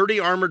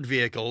 30 armored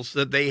vehicles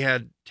that they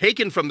had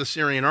taken from the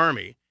Syrian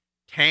army,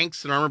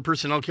 tanks and armored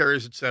personnel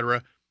carriers,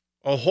 etc.,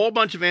 a whole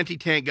bunch of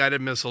anti-tank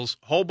guided missiles,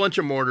 a whole bunch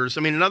of mortars.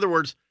 I mean, in other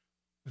words,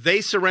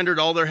 they surrendered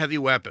all their heavy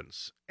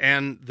weapons.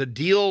 And the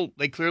deal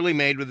they clearly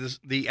made with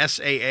the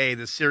SAA,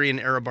 the Syrian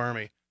Arab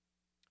Army,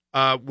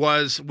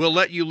 was, we'll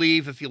let you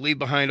leave if you leave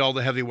behind all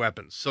the heavy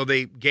weapons. So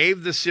they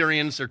gave the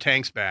Syrians their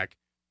tanks back,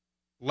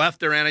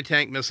 left their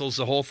anti-tank missiles,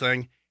 the whole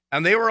thing,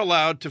 and they were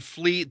allowed to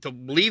flee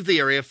the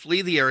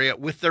area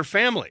with their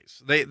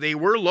families. They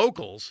were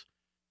locals,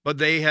 but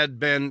they had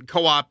been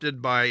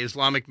co-opted by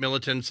Islamic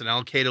militants and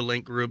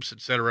Al-Qaeda-linked groups,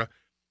 etc.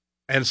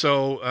 And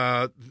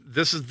so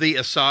this is the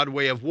Assad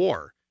way of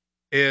war,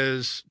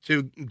 is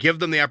to give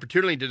them the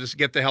opportunity to just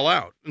get the hell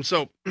out. And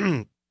so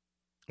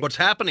what's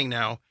happening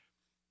now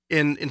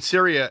in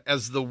Syria,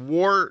 as the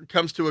war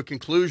comes to a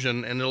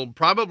conclusion, and it'll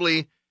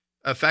probably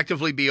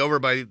effectively be over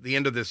by the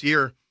end of this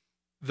year,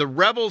 the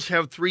rebels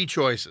have three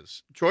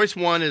choices. Choice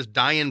one is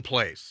die in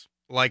place,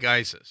 like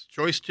ISIS.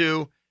 Choice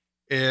two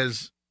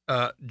is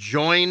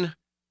join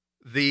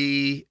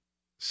the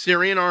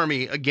Syrian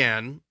army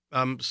again,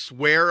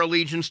 swear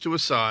allegiance to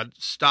Assad,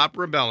 stop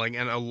rebelling,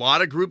 and a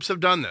lot of groups have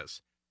done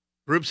this.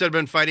 Groups that have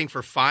been fighting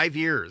for 5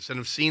 years and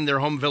have seen their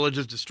home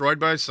villages destroyed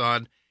by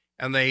Assad,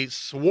 and they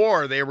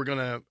swore they were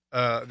going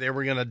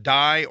to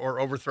die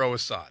or overthrow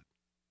Assad.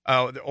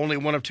 Only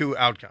one of two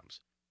outcomes.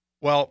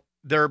 Well,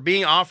 they're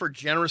being offered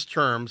generous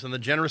terms, and the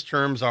generous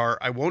terms are: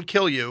 I won't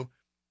kill you,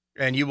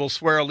 and you will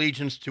swear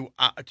allegiance to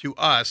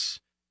us,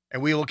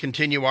 and we will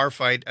continue our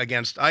fight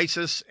against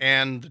ISIS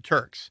and the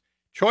Turks.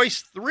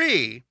 Choice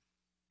 3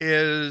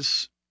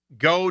 is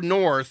go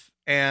north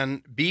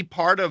and be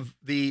part of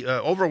the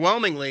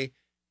overwhelmingly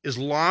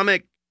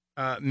Islamic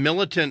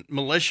militant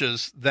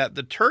militias that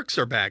the Turks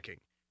are backing.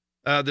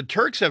 The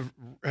Turks have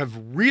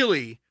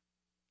really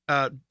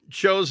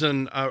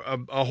chosen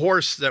a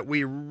horse that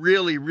we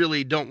really,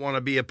 really don't want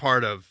to be a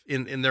part of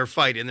in their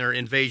fight, in their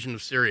invasion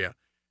of Syria.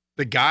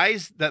 The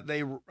guys that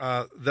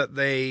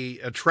they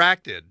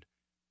attracted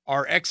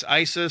are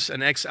ex-ISIS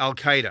and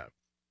ex-Al-Qaeda.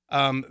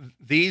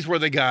 These were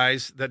the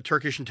guys that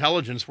Turkish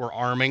intelligence were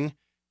arming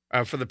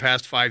for the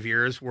past 5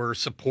 years, were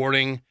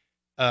supporting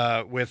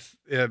with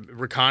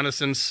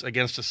reconnaissance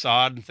against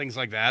Assad and things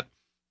like that.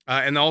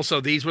 And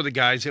also, these were the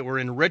guys that were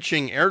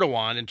enriching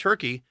Erdogan in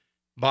Turkey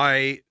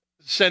by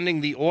sending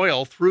the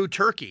oil through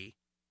Turkey,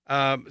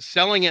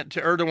 selling it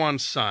to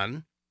Erdogan's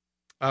son,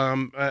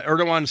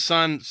 Erdogan's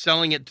son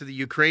selling it to the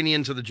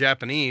Ukrainians or the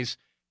Japanese,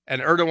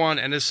 and Erdogan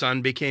and his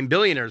son became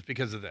billionaires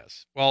because of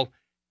this. Well,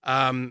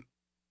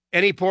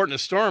 any port in a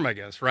storm, I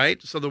guess,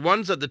 right? So the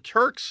ones that the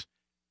Turks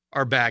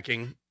are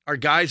backing are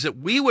guys that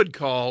we would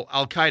call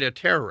Al-Qaeda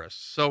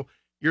terrorists. So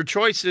your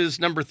choice is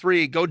number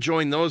 3, go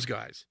join those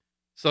guys.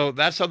 So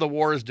that's how the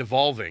war is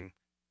devolving.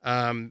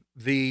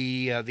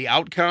 The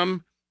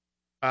outcome,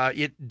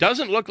 it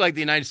doesn't look like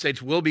the United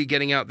States will be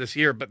getting out this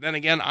year. But then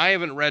again, I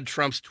haven't read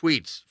Trump's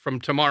tweets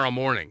from tomorrow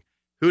morning.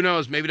 Who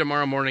knows? Maybe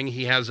tomorrow morning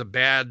he has a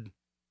bad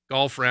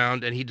golf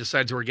round and he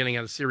decides we're getting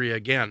out of Syria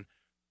again.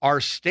 Our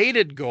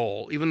stated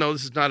goal, even though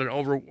this is not an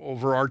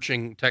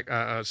overarching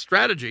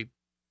strategy,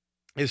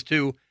 is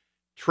to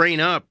train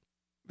up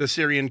the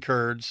Syrian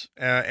Kurds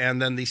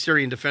and then the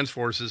Syrian Defense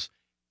Forces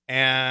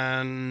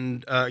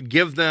and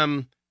give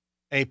them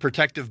a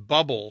protective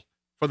bubble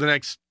for the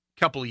next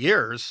couple of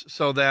years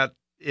so that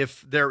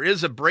if there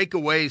is a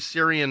breakaway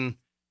Syrian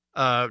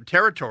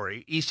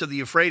territory east of the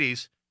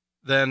Euphrates,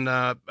 then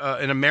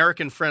an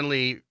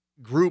American-friendly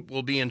group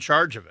will be in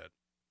charge of it.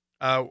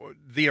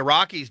 The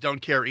Iraqis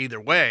don't care either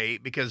way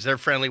because they're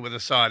friendly with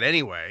Assad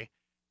anyway.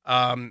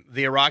 The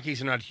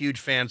Iraqis are not huge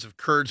fans of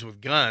Kurds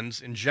with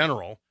guns in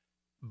general,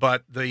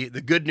 but the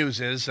good news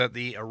is that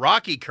the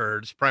Iraqi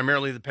Kurds,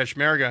 primarily the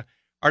Peshmerga,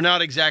 are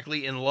not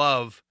exactly in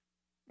love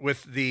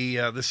with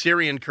the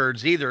Syrian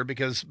Kurds either,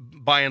 because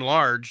by and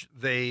large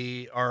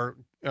they are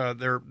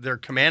their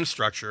command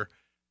structure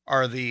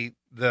are the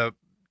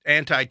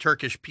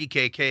anti-Turkish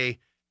PKK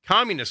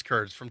communist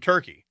Kurds from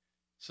Turkey.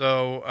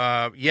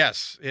 So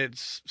yes,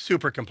 it's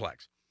super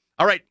complex.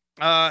 All right,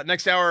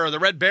 next hour, the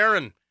Red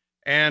Baron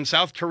and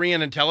South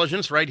Korean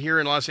intelligence right here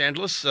in Los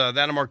Angeles. That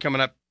and more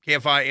coming up.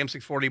 KFI AM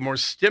 640, more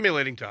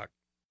stimulating talk.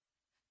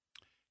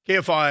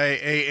 KFI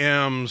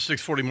AM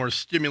 640, more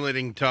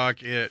stimulating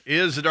talk. It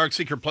is the Dark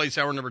Seeker Place,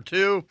 hour number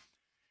 2.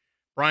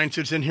 Brian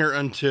sits in here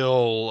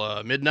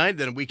until midnight.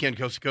 Then Weekend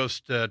Coast to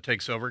Coast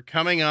takes over.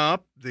 Coming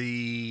up,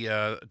 today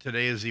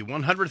is the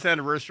 100th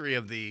anniversary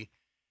of the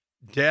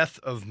death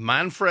of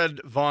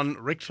Manfred von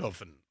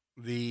Richthofen,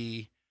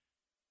 the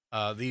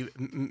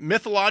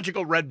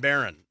mythological Red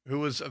Baron, who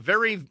was a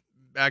very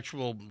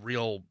actual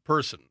real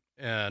person,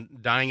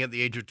 dying at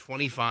the age of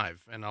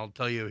 25. And I'll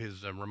tell you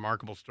his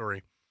remarkable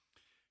story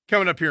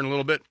coming up here in a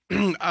little bit.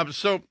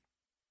 So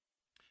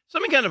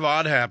something kind of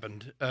odd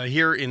happened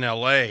here in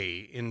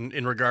L.A.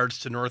 in regards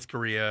to North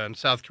Korea and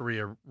South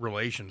Korea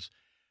relations.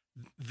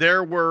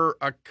 There were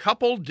a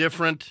couple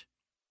different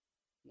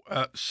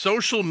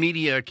social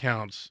media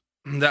accounts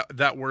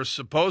that were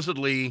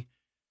supposedly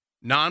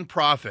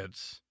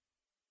nonprofits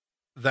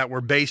that were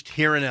based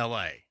here in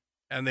L.A.,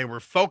 and they were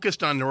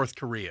focused on North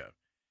Korea.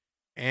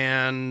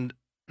 And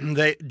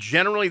they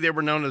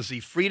were known as the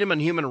Freedom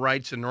and Human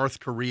Rights in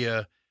North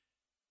Korea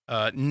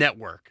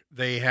network.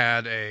 They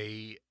had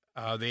a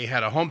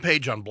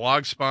homepage on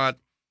Blogspot.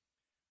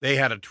 They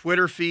had a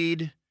Twitter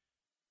feed,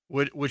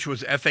 which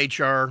was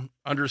FHR_NK.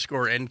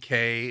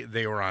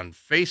 They were on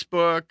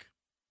Facebook.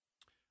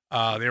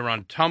 They were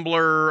on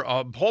Tumblr,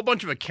 a whole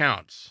bunch of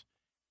accounts,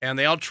 and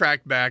they all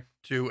tracked back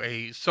to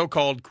a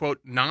so-called,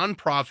 quote,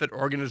 nonprofit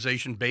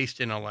organization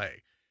based in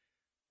L.A.,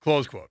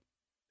 close quote.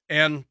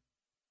 And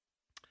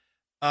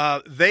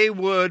they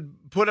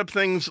would put up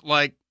things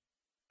like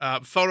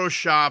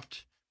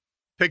photoshopped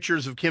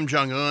pictures of Kim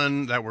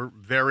Jong-un that were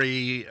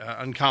very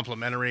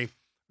uncomplimentary.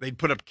 They'd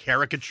put up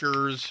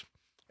caricatures,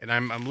 and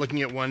I'm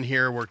looking at one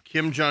here where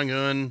Kim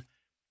Jong-un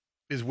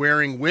is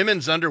wearing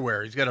women's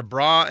underwear. He's got a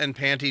bra and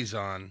panties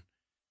on,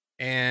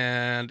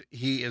 and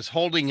he is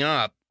holding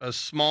up a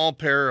small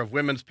pair of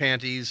women's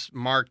panties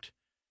marked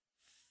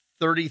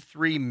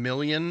 33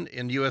 million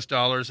in US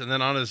dollars, and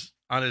then on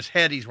his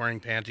head he's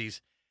wearing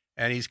panties,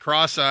 and he's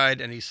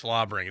cross-eyed and he's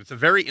slobbering. It's a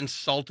very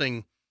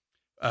insulting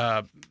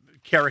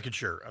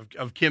caricature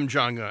of Kim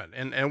Jong-un,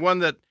 and one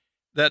that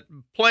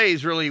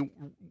plays really,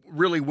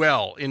 really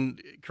well in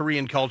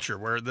Korean culture,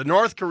 where the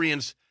North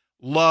Koreans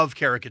love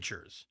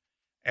caricatures,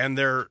 and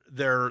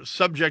they're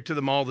subject to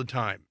them all the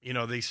time. You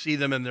know, they see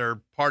them in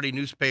their party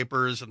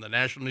newspapers and the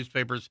national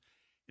newspapers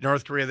in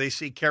North Korea. They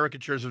see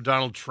caricatures of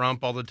Donald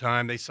Trump all the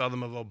time. They saw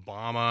them of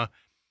Obama,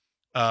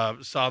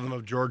 saw them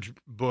of George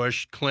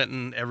Bush,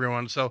 Clinton,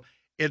 everyone. So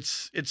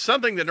it's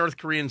something that North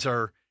Koreans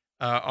are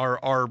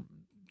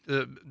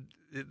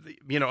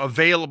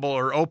available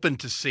or open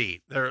to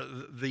see.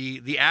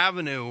 The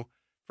avenue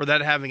for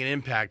that having an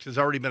impact has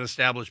already been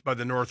established by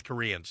the North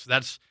Koreans.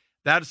 That's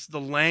the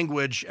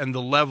language and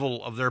the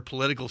level of their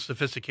political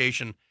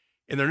sophistication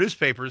in their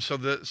newspapers. So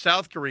the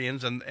South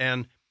Koreans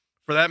and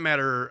for that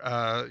matter,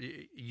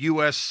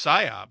 U.S.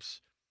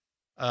 PSYOPs,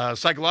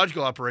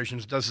 psychological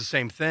operations, does the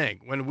same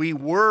thing. When we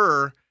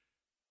were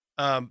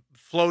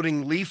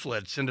floating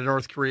leaflets into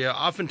North Korea,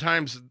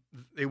 oftentimes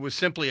it was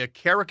simply a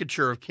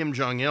caricature of Kim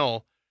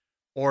Jong-il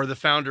or the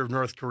founder of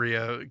North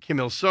Korea, Kim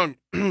Il-sung,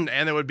 and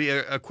there would be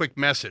a quick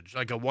message,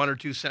 like a 1 or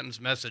 2 sentence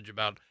message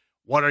about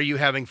what are you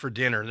having for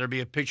dinner. There'd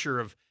be a picture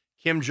of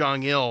Kim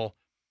Jong-il,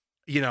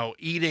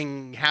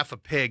 eating half a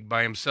pig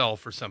by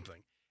himself or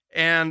something.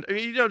 And,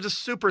 just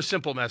super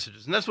simple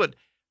messages. And that's what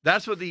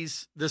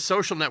this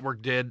social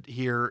network did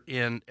here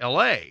in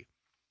L.A.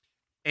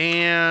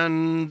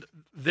 And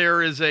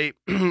there is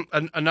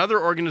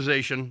another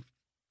organization,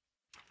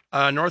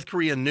 North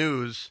Korean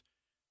News,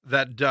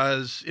 that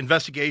does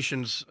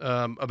investigations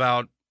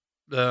about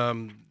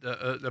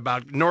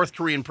North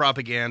Korean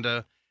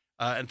propaganda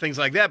and things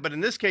like that. But in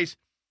this case,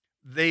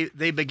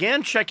 they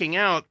began checking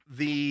out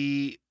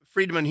the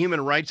Freedom and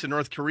Human Rights in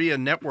North Korea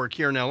network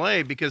here in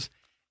L.A. because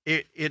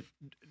it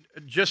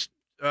just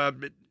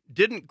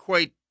didn't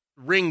quite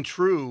ring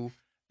true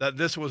that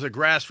this was a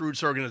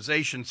grassroots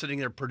organization sitting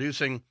there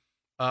producing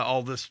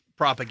all this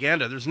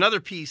propaganda. There's another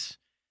piece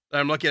that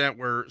I'm looking at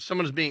where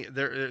someone is being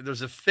there.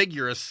 There's a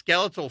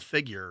skeletal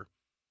figure,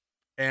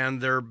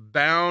 and they're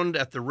bound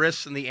at the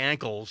wrists and the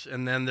ankles,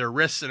 and then their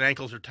wrists and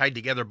ankles are tied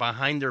together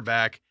behind their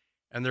back,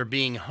 and they're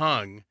being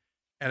hung.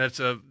 And it's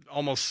a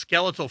almost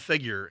skeletal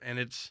figure, and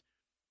it's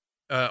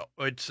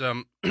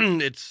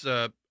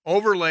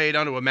overlaid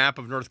onto a map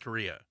of North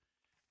Korea.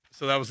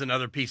 So that was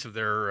another piece of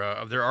their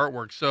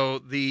artwork.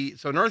 So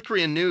North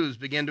Korean News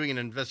began doing an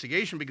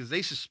investigation because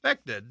they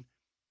suspected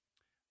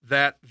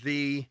that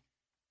the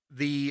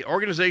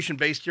organization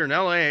based here in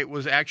LA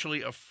was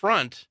actually a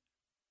front,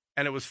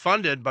 and it was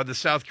funded by the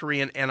South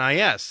Korean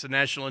NIS, the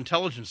National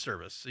Intelligence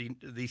Service,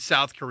 the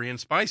South Korean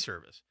spy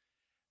service.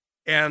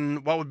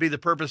 And what would be the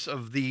purpose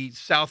of the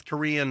South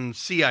Korean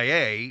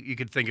CIA, you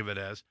could think of it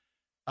as,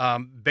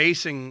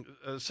 basing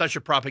such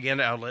a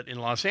propaganda outlet in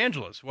Los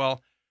Angeles?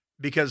 Well,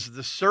 because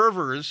the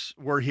servers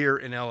were here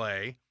in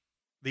LA,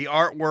 the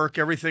artwork,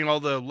 everything, all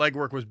the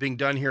legwork was being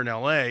done here in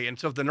LA. And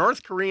so if the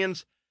North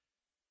Koreans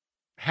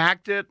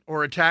hacked it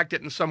or attacked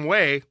it in some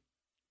way,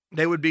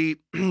 they would be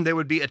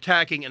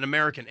attacking an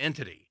American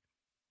entity.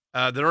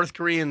 The North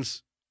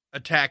Koreans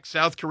attack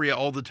South Korea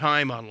all the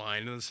time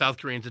online, and the South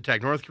Koreans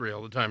attack North Korea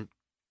all the time.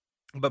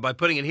 But by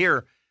putting it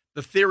here,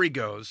 the theory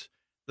goes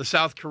the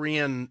South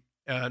Korean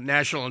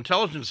National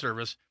Intelligence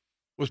Service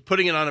was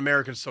putting it on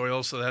American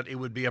soil so that it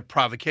would be a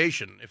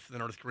provocation if the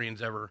North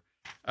Koreans ever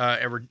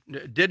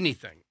did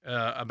anything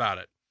about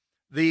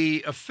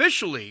it.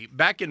 Officially,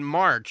 back in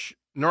March,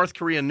 North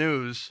Korean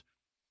News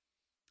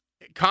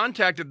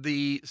contacted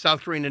the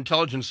South Korean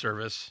Intelligence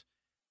Service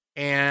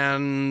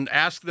and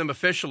asked them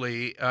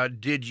officially,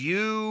 did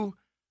you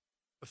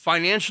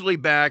financially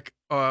back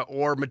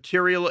or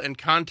material and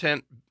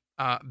content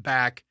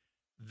back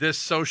this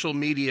social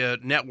media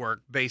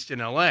network based in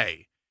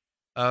L.A.?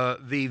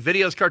 The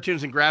videos,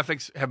 cartoons, and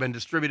graphics have been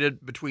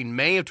distributed between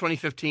May of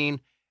 2015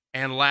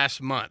 and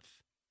last month.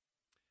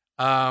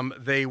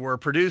 They were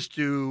produced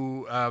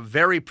to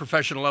very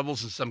professional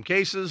levels in some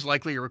cases,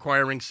 likely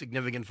requiring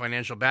significant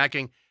financial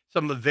backing.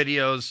 Some of the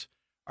videos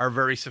are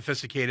very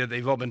sophisticated.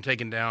 They've all been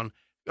taken down.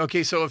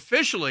 Okay, so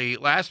officially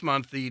last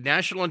month, the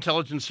National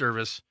Intelligence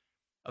Service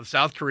of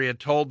South Korea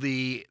told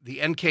the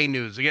NK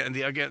News, again,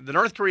 the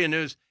North Korean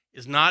News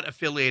is not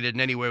affiliated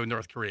in any way with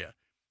North Korea.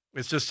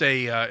 It's just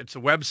it's a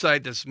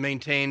website that's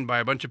maintained by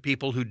a bunch of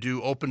people who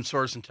do open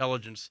source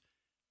intelligence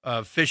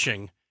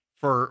phishing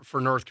for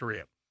North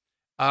Korea.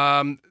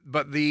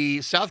 But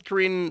the South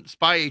Korean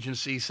spy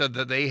agency said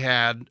that they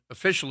had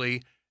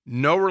officially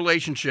no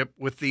relationship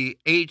with the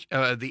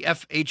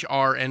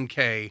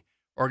FHRNK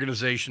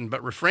organization,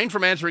 but refrained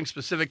from answering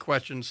specific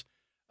questions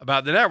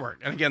about the network.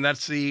 And again,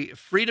 that's the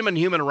Freedom and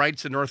Human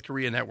Rights in North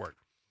Korea network.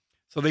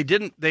 So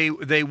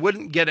they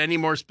wouldn't get any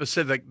more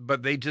specific,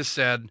 but they just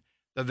said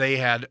that they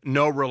had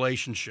no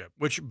relationship,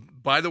 which,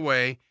 by the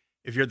way,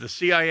 if you're the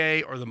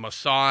CIA or the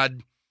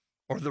Mossad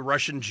or the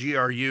Russian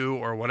GRU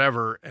or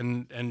whatever,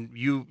 and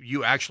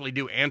you actually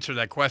do answer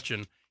that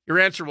question, your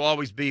answer will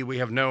always be, we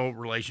have no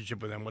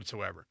relationship with them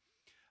whatsoever.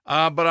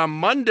 But on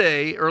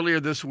Monday, earlier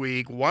this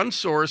week, one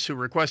source who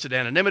requested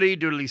anonymity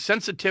due to the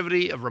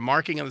sensitivity of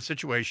remarking on the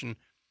situation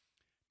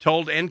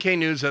told NK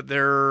News that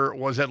there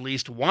was at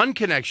least one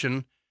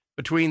connection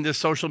between this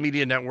social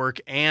media network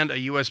and a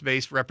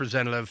U.S.-based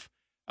representative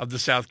of the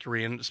South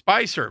Korean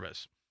spy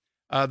service.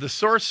 The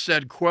source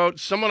said, quote,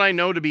 "Someone I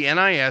know to be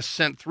NIS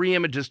sent 3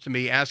 images to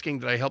me asking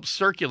that I help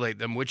circulate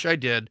them, which I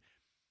did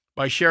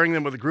by sharing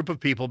them with a group of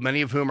people,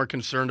 many of whom are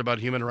concerned about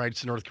human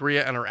rights in North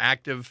Korea and are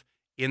active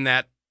in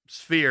that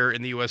sphere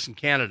in the U.S. and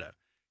Canada,"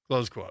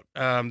 Close quote.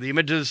 The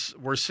images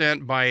were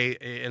sent by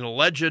an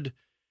alleged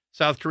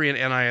South Korean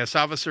NIS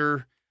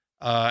officer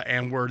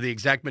and were the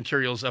exact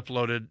materials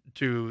uploaded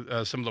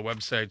to some of the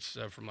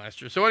websites from last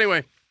year. So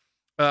anyway,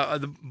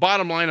 the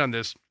bottom line on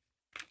this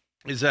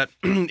is that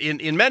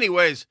in many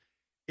ways,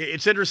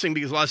 it's interesting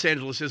because Los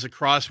Angeles is a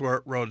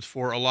crossroads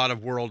for a lot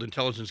of world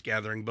intelligence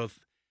gathering,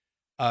 both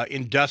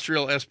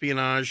industrial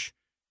espionage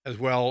as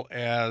well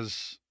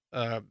as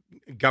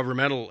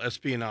governmental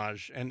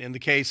espionage. And in the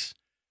case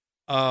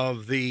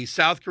of the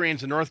South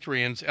Koreans and North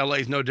Koreans, LA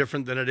is no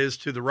different than it is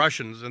to the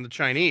Russians and the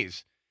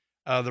Chinese.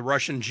 The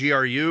Russian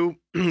GRU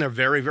are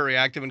very, very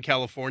active in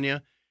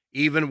California,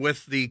 even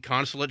with the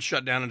consulate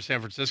shut down in San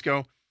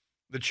Francisco.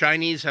 The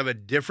Chinese have a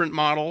different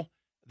model.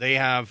 They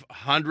have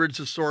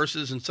hundreds of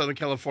sources in Southern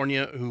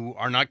California who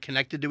are not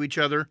connected to each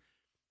other,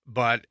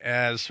 but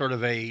as sort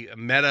of a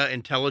meta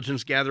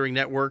intelligence gathering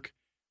network.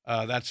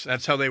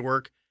 That's how they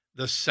work.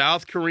 The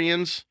South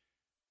Koreans,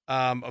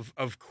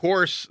 of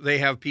course, they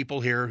have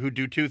people here who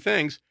do two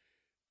things.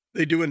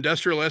 They do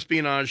industrial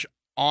espionage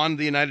on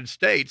the United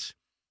States,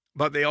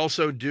 but they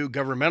also do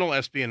governmental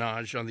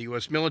espionage on the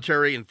U.S.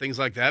 military and things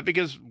like that,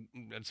 because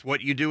that's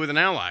what you do with an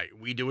ally.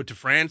 We do it to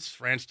France.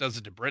 France does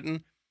it to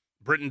Britain.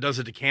 Britain does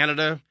it to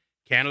Canada.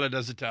 Canada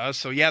does it to us.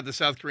 So, yeah, the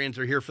South Koreans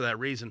are here for that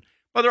reason.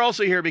 But they're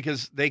also here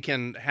because they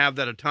can have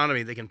that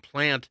autonomy. They can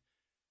plant,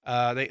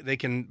 they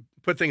can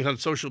put things on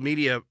social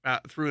media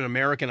through an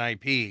American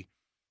IP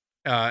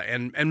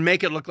and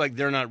make it look like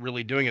they're not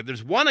really doing it.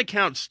 There's one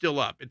account still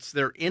up. It's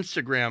their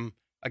Instagram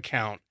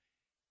account,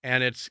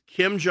 and it's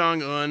Kim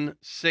Jong-un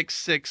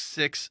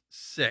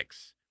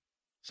 6666.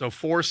 So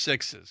 4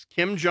 6s.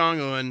 Kim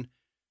Jong-un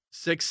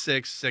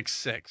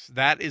 6666.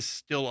 That is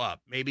still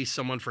up. Maybe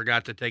someone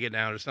forgot to take it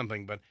down or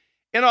something, but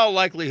in all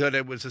likelihood,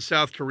 it was a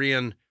South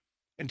Korean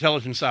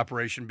intelligence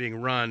operation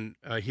being run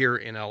here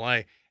in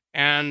LA.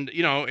 And,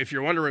 you know, if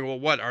you're wondering, well,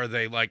 what are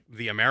they, like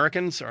the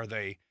Americans? Are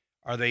they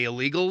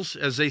illegals,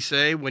 as they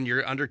say, when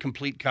you're under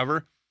complete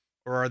cover?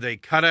 Or are they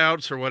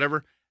cutouts or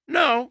whatever?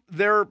 No,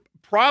 they're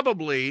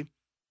probably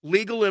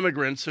legal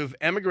immigrants who've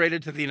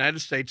emigrated to the United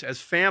States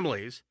as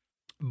families,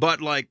 but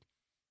like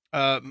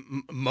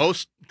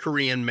most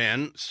Korean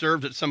men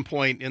served at some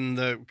point in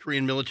the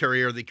Korean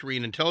military or the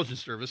Korean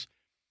intelligence service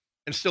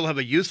and still have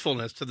a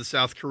usefulness to the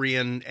South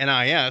Korean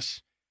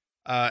NIS.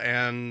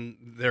 And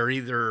they're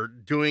either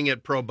doing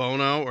it pro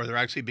bono or they're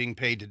actually being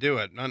paid to do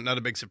it. Not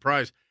a big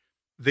surprise.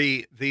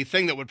 The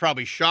thing that would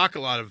probably shock a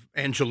lot of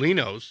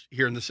Angelinos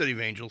here in the City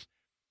of Angels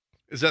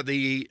is that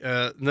the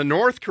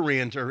North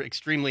Koreans are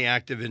extremely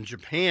active in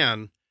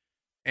Japan,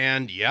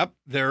 and yep,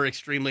 they're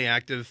extremely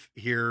active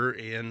here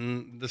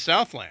in the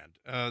Southland.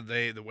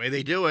 The way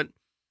they do it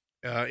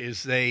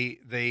is they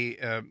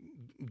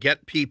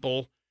get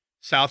people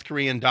South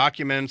Korean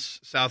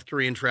documents, South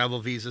Korean travel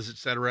visas,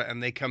 etc.,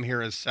 and they come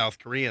here as South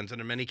Koreans. And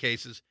in many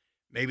cases,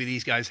 maybe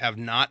these guys have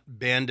not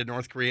been to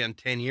North Korea in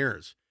 10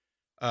 years,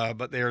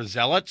 but they are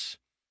zealots,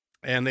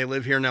 and they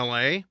live here in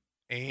L.A.,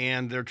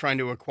 and they're trying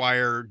to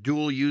acquire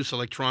dual-use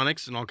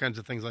electronics and all kinds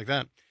of things like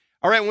that.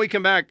 All right, when we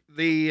come back,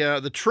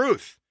 the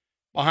truth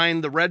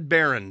behind the Red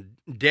Baron,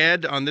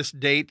 dead on this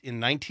date in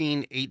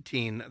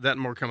 1918. That and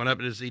more coming up.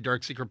 It is the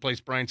Dark Secret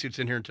Place. Brian Suits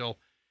in here until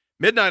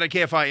midnight at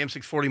KFI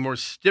M640. More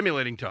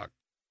stimulating talk.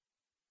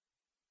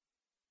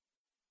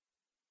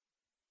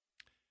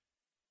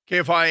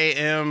 KFI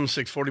AM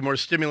 640, more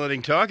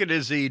stimulating talk. It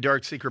is the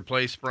Dark Secret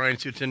Place. Brian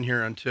Suits in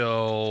here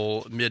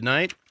until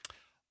midnight.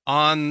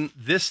 On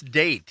this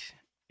date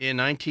in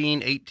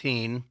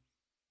 1918,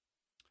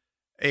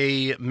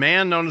 a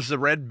man known as the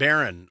Red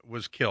Baron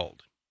was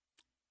killed.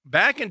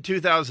 Back in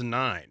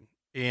 2009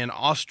 in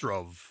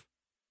Ostrov,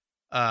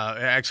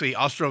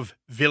 Ostrov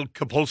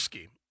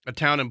Wielkopolski, a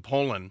town in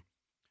Poland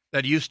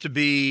that used to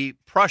be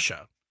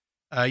Prussia,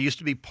 used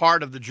to be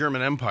part of the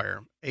German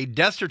Empire, a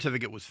death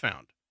certificate was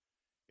found.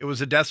 It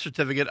was a death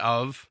certificate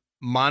of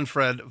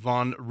Manfred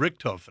von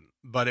Richthofen,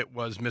 but it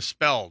was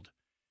misspelled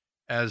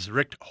as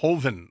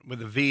Richthofen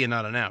with a V and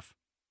not an F.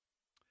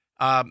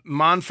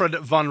 Manfred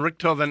von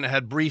Richthofen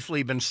had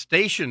briefly been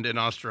stationed in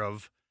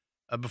Ostrov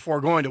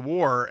before going to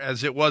war,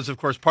 as it was, of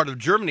course, part of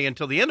Germany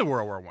until the end of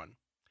World War I.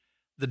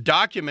 The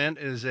document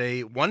is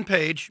a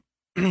one-page,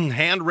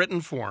 handwritten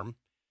form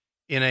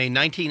in a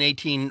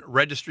 1918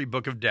 registry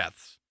book of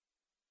deaths.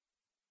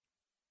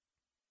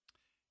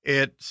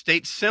 It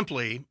states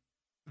simply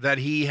that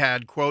he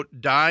had, quote,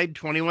 died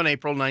 21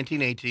 April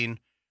 1918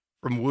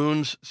 from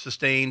wounds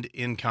sustained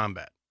in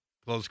combat,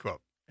 close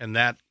quote. And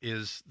that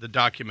is the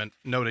document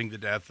noting the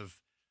death of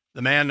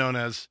the man known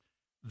as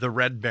the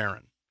Red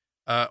Baron.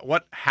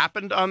 What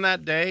happened on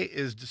that day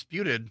is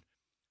disputed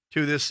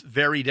to this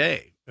very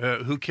day.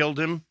 Who killed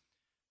him?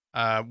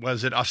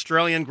 Was it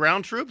Australian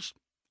ground troops?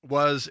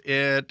 Was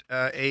it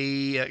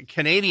a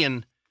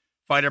Canadian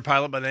fighter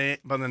pilot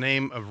by the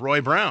name of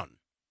Roy Brown?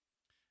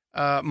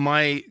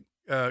 My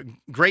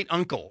great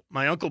uncle,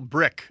 my Uncle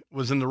Brick,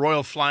 was in the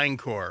Royal Flying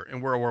Corps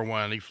in World War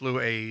I. He flew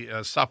a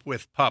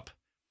Sopwith Pup,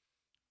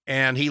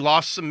 and he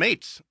lost some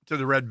mates to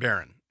the Red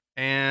Baron.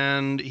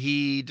 And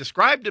he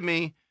described to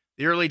me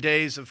the early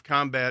days of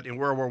combat in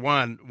World War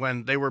I,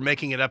 when they were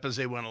making it up as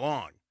they went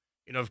along.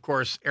 You know, of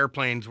course,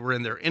 airplanes were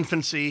in their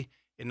infancy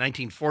in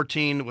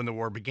 1914 when the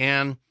war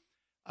began.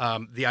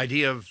 The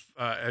idea of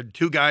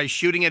two guys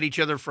shooting at each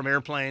other from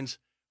airplanes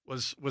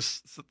was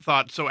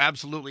thought so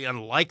absolutely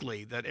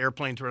unlikely that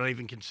airplanes were not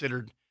even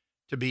considered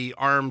to be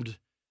armed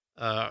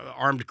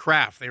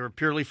craft. They were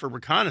purely for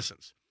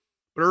reconnaissance.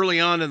 But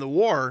early on in the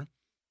war,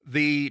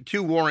 the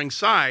two warring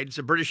sides,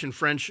 the British and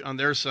French on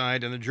their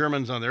side and the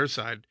Germans on their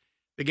side,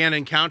 began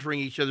encountering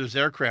each other's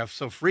aircraft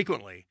so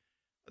frequently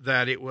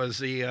that it was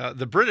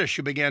the British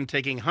who began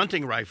taking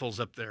hunting rifles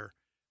up there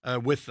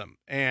with them.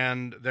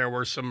 And there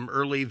were some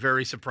early,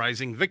 very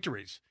surprising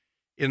victories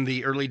in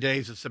the early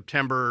days of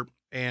September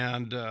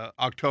and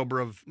October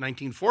of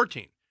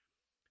 1914.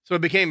 So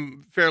it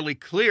became fairly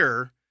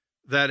clear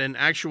that an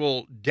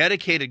actual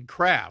dedicated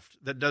craft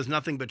that does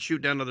nothing but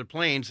shoot down other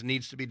planes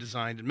needs to be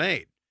designed and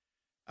made.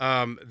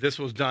 This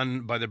was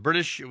done by the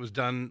British. It was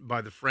done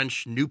by the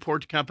French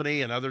Newport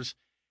Company and others.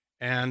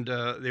 And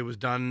it was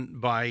done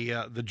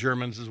by the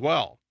Germans as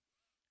well.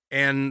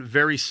 And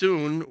very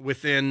soon,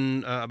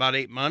 within about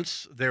 8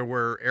 months, there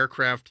were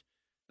aircraft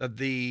that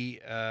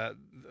the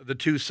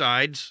two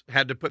sides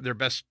had to put their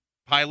best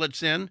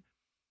pilots in,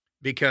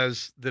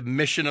 because the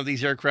mission of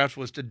these aircraft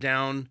was to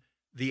down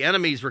the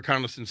enemy's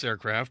reconnaissance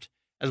aircraft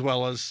as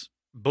well as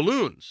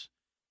balloons.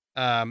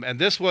 And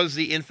this was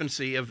the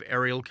infancy of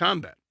aerial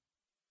combat.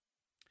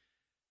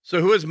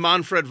 So who is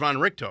Manfred von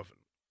Richthofen?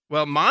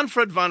 Well,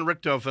 Manfred von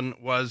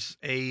Richthofen was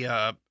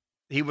a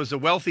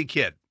wealthy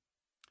kid.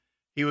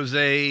 He was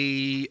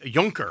a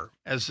Junker,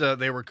 as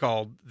they were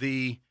called,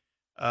 the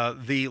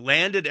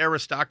landed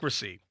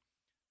aristocracy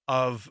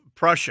of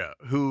Prussia,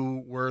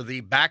 who were the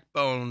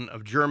backbone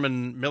of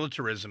German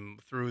militarism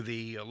through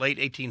the late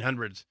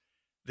 1800s.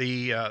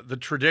 The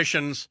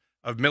traditions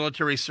of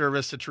military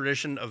service, the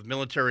tradition of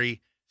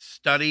military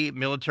study,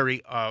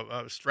 military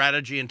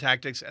strategy and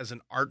tactics as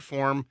an art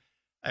form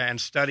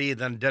and study,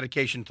 then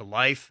dedication to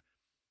life.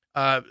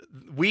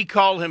 We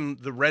call him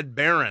the Red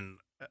Baron.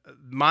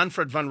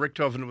 Manfred von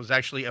Richthofen was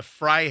actually a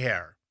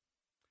Freiherr,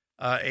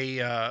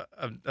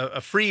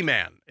 a free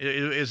man.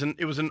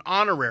 It was an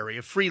honorary,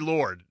 a free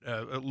lord,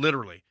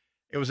 literally.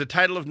 It was a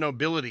title of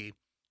nobility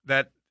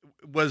that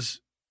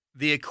was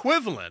the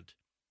equivalent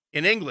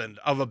in England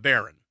of a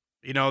baron.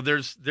 You know,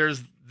 there's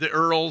the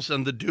earls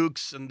and the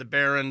dukes and the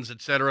barons,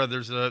 etc.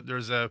 There's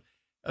a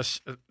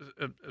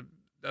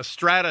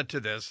strata to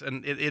this,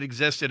 and it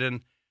existed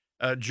in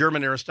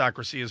German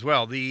aristocracy as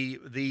well. The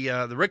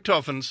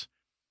Richthofens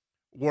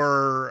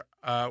were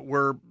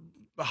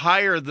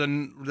higher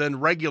than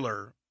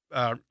regular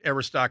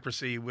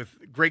aristocracy, with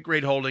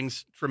great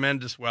holdings,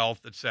 tremendous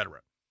wealth, etc.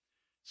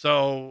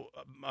 So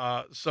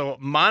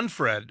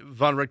Manfred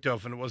von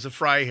Richthofen was a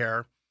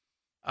Freiherr.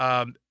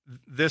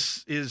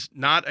 This is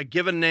not a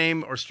given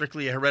name or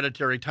strictly a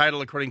hereditary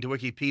title, according to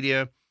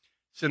Wikipedia,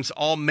 since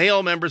all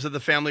male members of the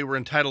family were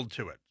entitled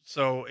to it.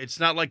 So it's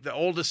not like the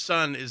oldest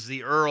son is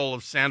the Earl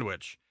of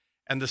Sandwich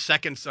and the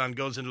second son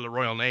goes into the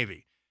Royal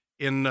Navy.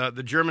 In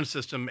the German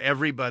system,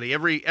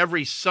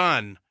 every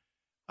son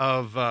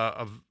of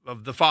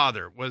the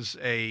father was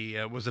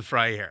a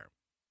Freiherr.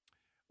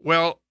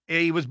 Well,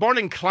 he was born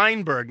in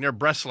Kleinburg near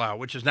Breslau,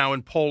 which is now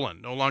in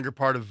Poland, no longer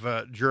part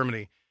of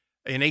Germany.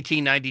 In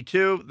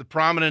 1892, the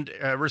prominent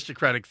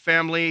aristocratic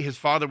family. His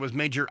father was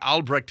Major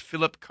Albrecht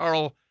Philipp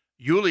Karl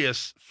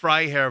Julius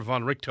Freiherr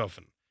von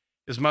Richthofen.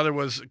 His mother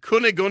was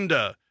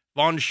Kunigunde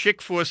von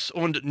Schickfuss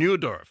und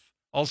Neudorf,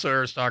 also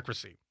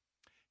aristocracy.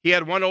 He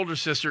had one older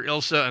sister,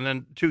 Ilse, and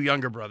then two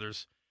younger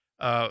brothers.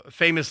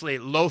 Famously,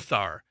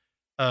 Lothar,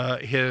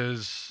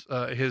 his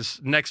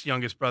next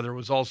youngest brother,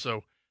 was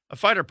also a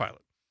fighter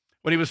pilot.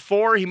 When he was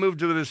 4, he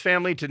moved with his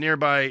family to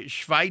nearby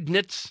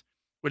Schweidnitz,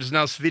 which is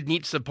now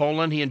Swidnica,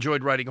 Poland. He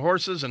enjoyed riding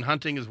horses and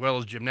hunting as well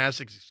as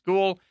gymnastics at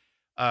school.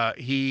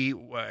 He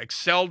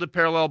excelled at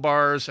parallel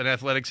bars and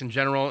athletics in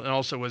general, and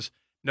also was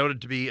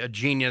noted to be a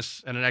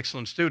genius and an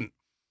excellent student.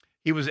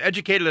 He was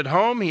educated at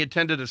home. He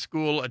attended a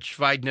school at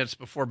Schweidnitz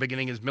before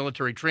beginning his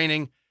military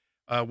training,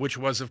 which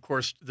was, of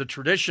course, the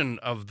tradition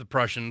of the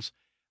Prussians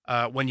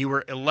when you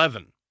were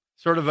 11,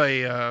 sort of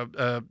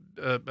a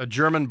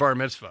German bar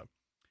mitzvah.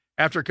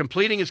 After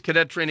completing his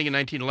cadet training in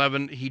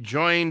 1911, he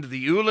joined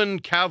the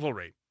Uhlan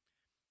Cavalry.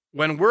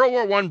 When World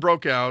War I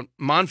broke out,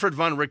 Manfred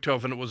von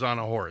Richthofen was on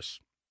a horse.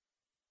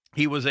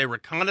 He was a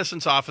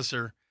reconnaissance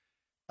officer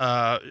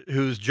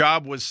whose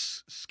job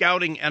was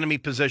scouting enemy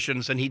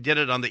positions, and he did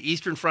it on the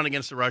Eastern Front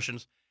against the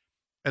Russians,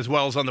 as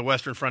well as on the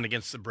Western Front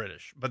against the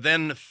British. But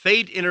then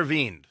fate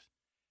intervened,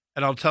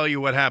 and I'll tell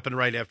you what happened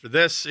right after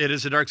this. It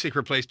is a Dark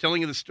Secret Place,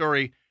 telling you the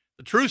story,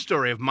 the true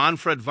story of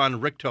Manfred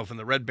von Richthofen,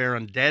 the Red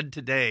Baron, dead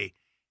today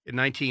in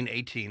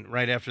 1918.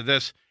 Right after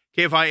this,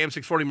 KFI AM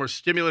 640, more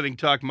stimulating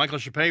talk. Michael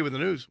Chappé with the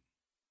news.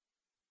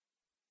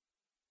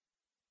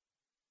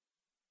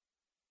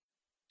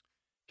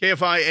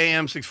 KFI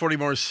AM 640,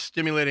 more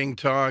stimulating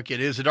talk.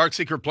 It is a Dark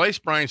Secret Place.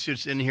 Brian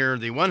Suits in here.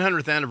 The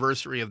 100th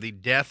anniversary of the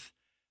death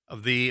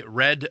of the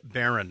Red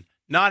Baron.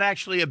 Not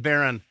actually a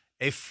baron,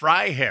 a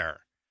Freiherr.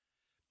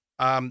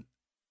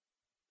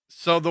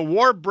 So the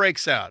war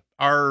breaks out.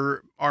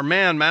 Our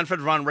man,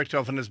 Manfred von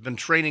Richthofen, has been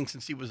training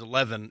since he was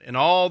 11 in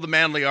all the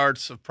manly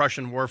arts of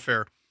Prussian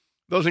warfare.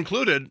 Those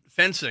included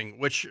fencing,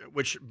 which,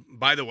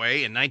 by the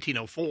way, in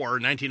 1904,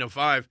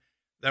 1905,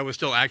 that was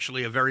still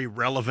actually a very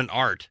relevant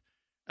art,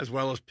 as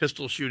well as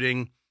pistol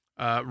shooting,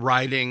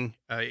 riding,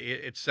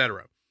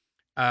 etc.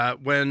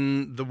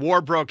 When the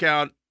war broke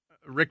out,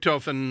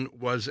 Richthofen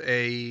was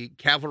a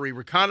cavalry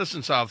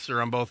reconnaissance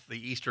officer on both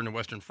the Eastern and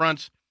Western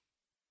fronts.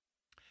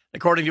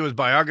 According to his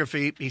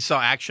biography, he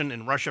saw action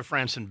in Russia,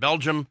 France, and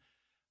Belgium.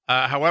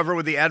 However,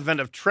 with the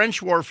advent of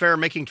trench warfare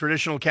making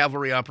traditional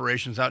cavalry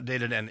operations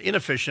outdated and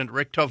inefficient,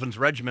 Richthofen's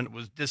regiment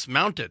was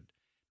dismounted,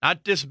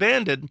 not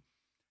disbanded,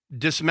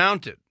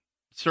 dismounted,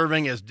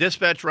 serving as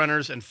dispatch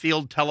runners and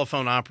field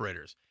telephone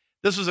operators.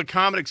 This was a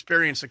common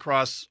experience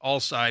across all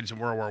sides in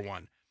World War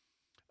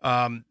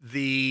I.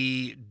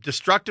 The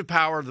destructive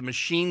power of the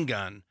machine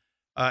gun,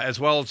 as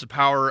well as the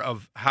power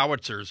of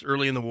howitzers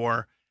early in the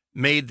war,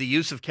 made the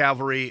use of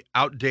cavalry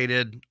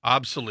outdated,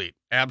 obsolete,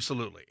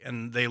 absolutely.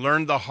 And they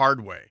learned the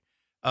hard way.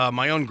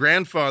 My own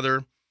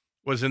grandfather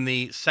was in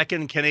the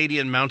 2nd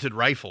Canadian Mounted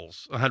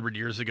Rifles 100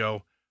 years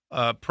ago,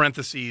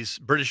 parentheses,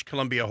 British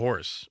Columbia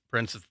Horse,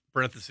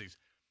 parentheses.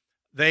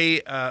 They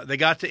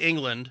got to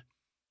England,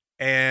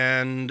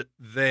 and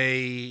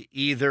they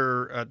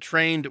either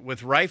trained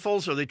with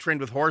rifles or they trained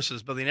with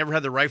horses, but they never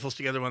had the rifles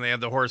together when they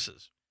had the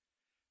horses.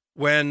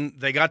 When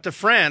they got to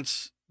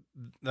France,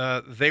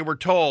 they were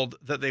told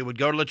that they would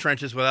go to the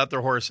trenches without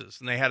their horses,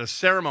 and they had a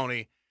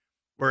ceremony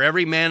where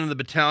every man in the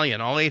battalion,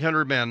 all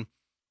 800 men,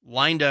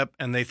 lined up,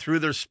 and they threw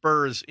their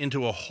spurs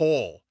into a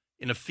hole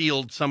in a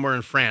field somewhere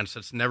in France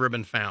that's never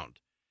been found.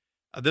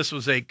 This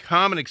was a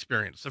common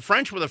experience. The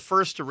French were the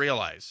first to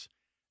realize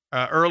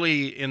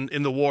early in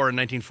the war in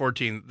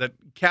 1914 that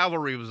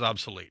cavalry was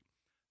obsolete.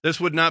 This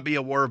would not be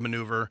a war of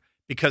maneuver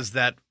because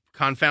that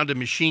confounded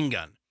machine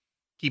gun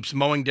keeps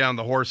mowing down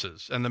the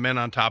horses and the men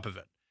on top of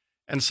it.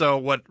 And so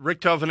what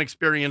Richthofen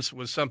experienced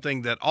was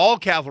something that all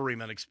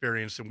cavalrymen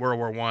experienced in World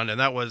War I, and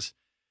that was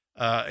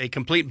a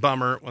complete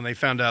bummer when they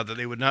found out that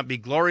they would not be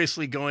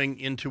gloriously going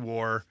into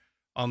war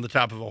on the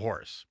top of a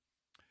horse.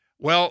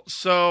 Well,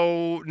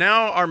 so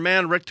now our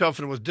man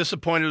Richthofen was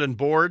disappointed and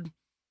bored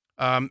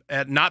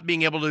at not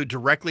being able to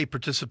directly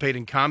participate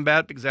in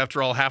combat, because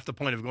after all, half the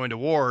point of going to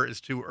war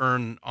is to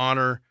earn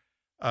honor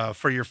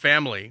for your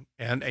family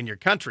and your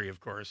country, of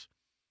course.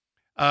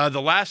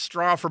 The last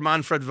straw for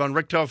Manfred von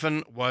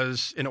Richthofen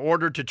was in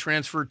order to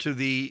transfer to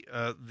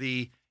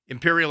the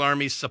Imperial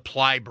Army's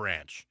supply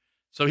branch.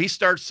 So he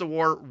starts the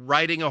war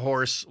riding a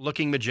horse,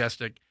 looking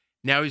majestic.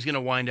 Now he's going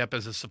to wind up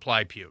as a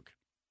supply puke.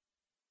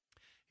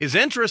 His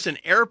interest in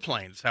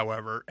airplanes,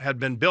 however, had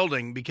been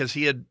building because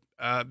he had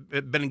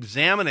been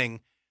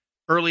examining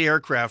early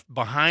aircraft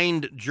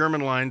behind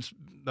German lines,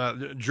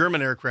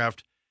 German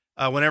aircraft,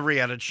 whenever he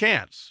had a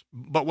chance.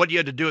 But what you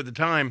had to do at the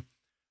time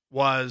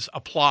was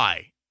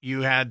apply.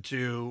 You had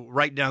to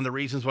write down the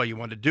reasons why you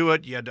wanted to do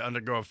it. You had to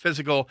undergo a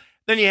physical.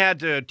 Then you had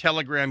to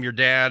telegram your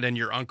dad and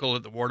your uncle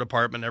at the War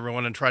Department,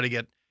 everyone, and try to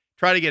get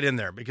in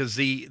there, because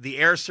the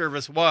air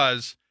service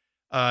was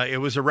it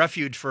was a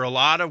refuge for a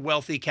lot of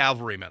wealthy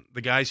cavalrymen.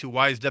 The guys who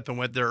wised up and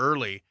went there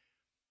early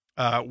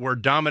were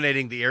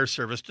dominating the air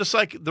service, just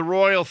like the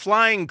Royal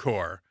Flying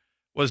Corps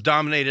was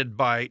dominated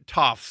by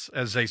toffs,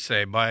 as they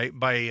say, by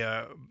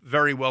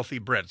very wealthy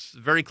Brits,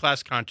 very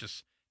class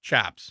conscious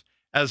chaps,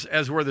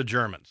 as were the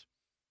Germans.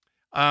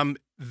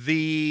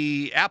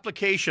 The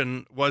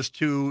application was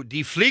to Die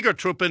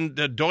Fliegertruppen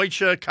der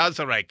Deutsche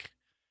Kaiserreich,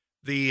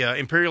 the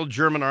Imperial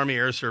German Army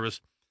Air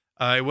Service.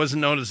 It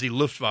wasn't known as the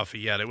Luftwaffe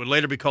yet. It would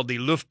later be called the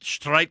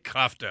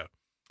Luftstreitkräfte.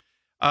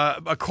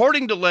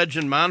 According to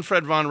legend,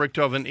 Manfred von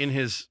Richthofen, in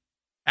his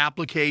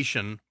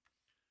application,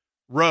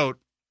 wrote,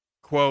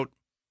 quote,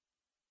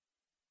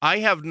 "I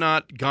have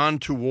not gone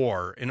to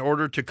war in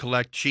order to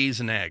collect cheese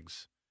and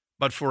eggs,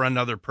 but for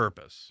another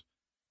purpose."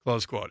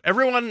 Close quote.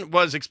 Everyone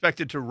was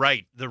expected to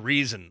write the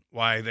reason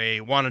why they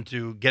wanted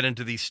to get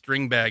into these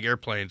string bag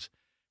airplanes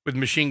with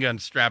machine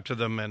guns strapped to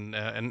them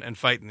and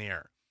fight in the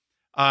air.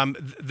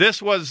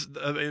 This was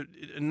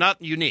not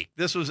unique.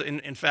 This was,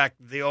 in fact,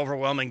 the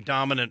overwhelming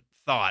dominant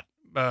thought,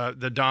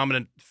 the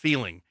dominant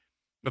feeling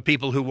of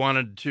people who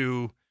wanted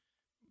to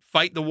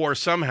fight the war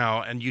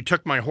somehow. And you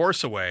took my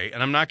horse away,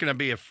 and I'm not going to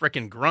be a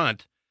frickin'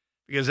 grunt,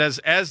 because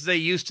as they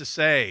used to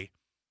say,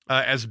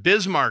 as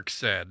Bismarck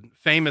said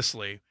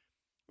famously,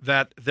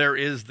 that there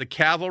is the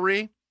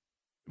cavalry.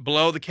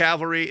 Below the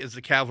cavalry is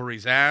the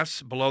cavalry's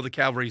ass. Below the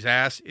cavalry's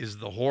ass is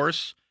the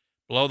horse.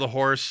 Below the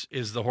horse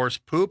is the horse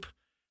poop.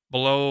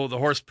 Below the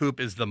horse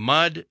poop is the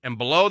mud. And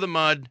below the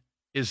mud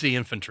is the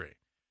infantry.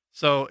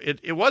 So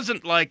it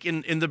wasn't like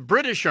in the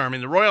British Army,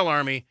 the Royal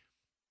Army,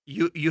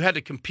 you had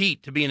to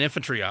compete to be an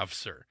infantry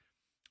officer.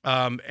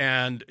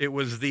 And it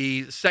was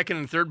the second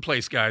and third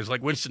place guys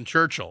like Winston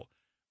Churchill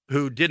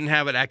who didn't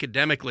have it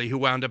academically, who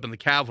wound up in the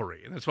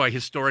cavalry. And that's why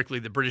historically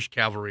the British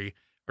cavalry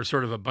are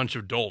sort of a bunch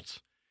of dolts.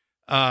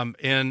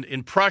 And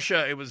in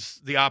Prussia, it was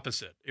the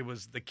opposite. It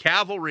was the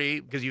cavalry,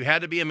 because you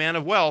had to be a man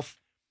of wealth,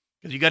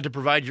 because you got to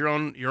provide your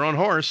own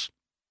horse.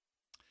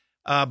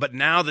 But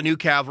now the new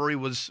cavalry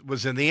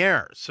was in the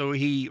air. So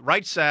he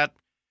writes that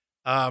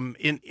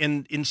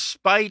in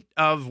spite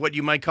of what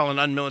you might call an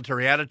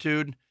unmilitary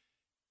attitude,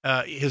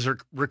 his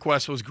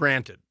request was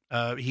granted.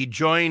 He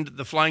joined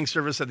the flying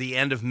service at the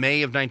end of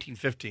May of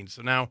 1915.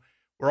 So now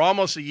we're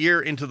almost a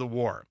year into the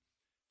war.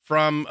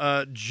 From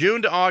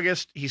June to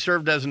August, he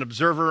served as an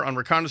observer on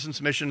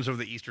reconnaissance missions over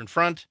the Eastern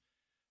Front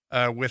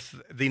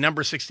with the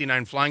number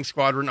 69 Flying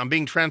Squadron. On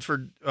being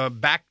transferred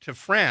back to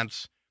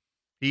France,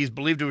 he's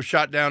believed to have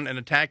shot down an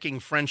attacking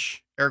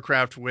French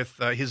aircraft with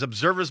his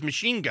observer's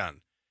machine gun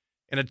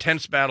in a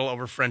tense battle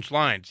over French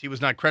lines. He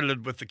was not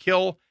credited with the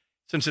kill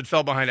since it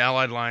fell behind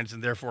Allied lines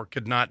and therefore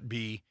could not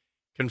be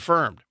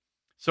confirmed.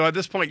 So at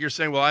this point, you're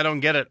saying, well, I don't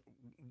get it.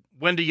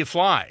 When do you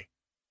fly?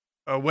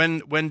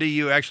 When do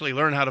you actually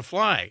learn how to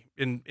fly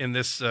in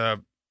this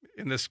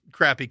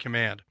crappy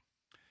command?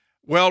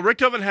 Well,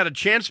 Richthofen had a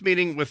chance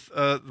meeting with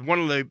one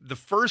of the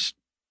first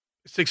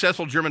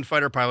successful German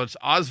fighter pilots,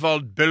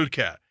 Oswald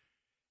Bölke,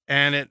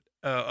 and it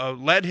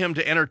led him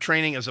to enter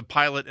training as a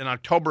pilot in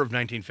October of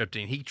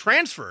 1915. He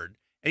transferred,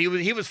 and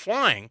he was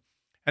flying,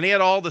 and he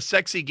had all the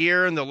sexy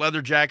gear and the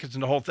leather jackets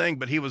and the whole thing,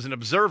 but he was an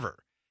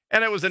observer.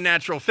 And it was a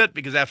natural fit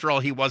because, after all,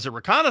 he was a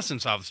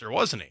reconnaissance officer,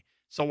 wasn't he?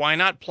 So why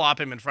not plop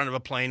him in front of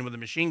a plane with a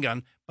machine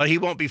gun, but he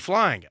won't be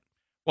flying it?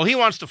 Well, he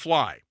wants to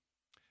fly.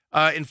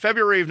 In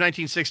February of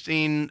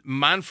 1916,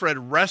 Manfred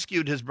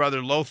rescued his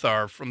brother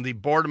Lothar from the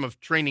boredom of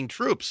training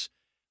troops.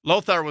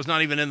 Lothar was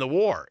not even in the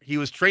war. He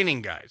was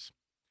training guys.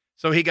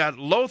 So he got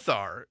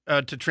Lothar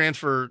to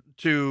transfer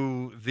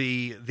to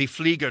the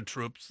Flieger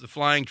troops, the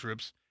flying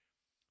troops.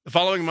 The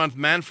following month,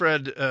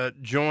 Manfred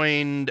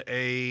joined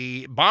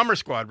a bomber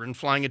squadron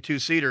flying a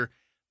two-seater.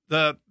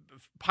 The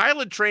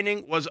pilot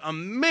training was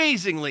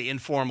amazingly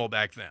informal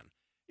back then.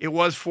 It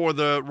was for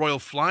the Royal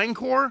Flying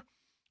Corps,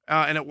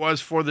 and it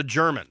was for the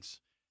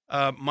Germans.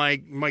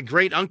 My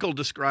great uncle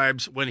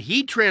describes when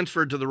he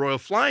transferred to the Royal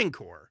Flying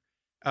Corps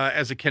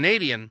as a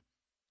Canadian,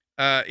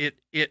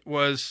 it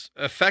was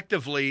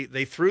effectively,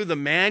 they threw the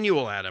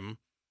manual at him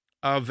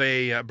of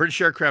a British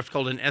aircraft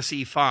called an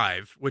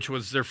SE-5, which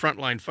was their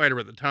frontline fighter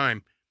at the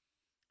time.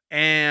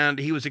 And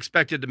he was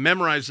expected to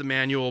memorize the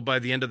manual by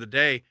the end of the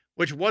day,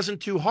 which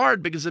wasn't too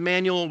hard because the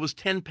manual was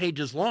 10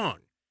 pages long.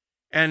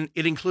 And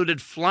it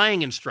included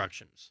flying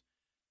instructions.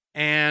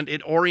 And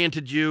it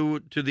oriented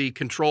you to the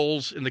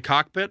controls in the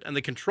cockpit. And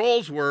the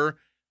controls were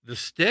the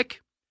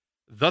stick,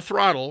 the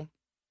throttle,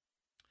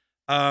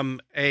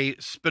 a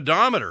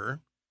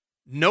speedometer,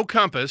 no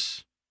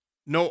compass,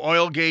 no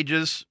oil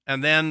gauges,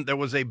 and then there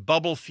was a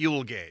bubble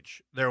fuel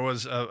gauge. There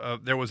was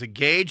a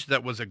gauge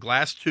that was a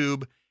glass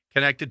tube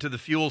connected to the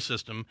fuel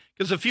system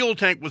because the fuel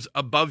tank was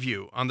above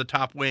you on the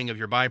top wing of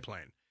your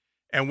biplane.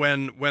 And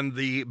when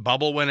the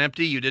bubble went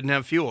empty, you didn't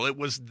have fuel. It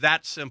was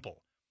that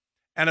simple.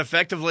 And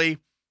effectively,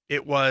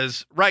 it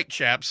was, right,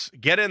 chaps,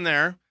 get in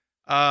there.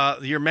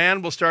 Your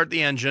man will start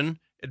the engine,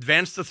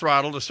 advance the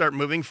throttle to start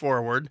moving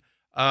forward.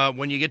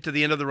 When you get to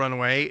the end of the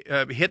runway,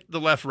 hit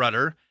the left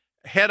rudder,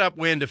 head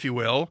upwind, if you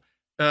will.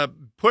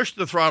 Push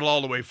the throttle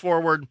all the way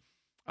forward.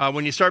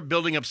 When you start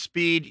building up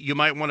speed, you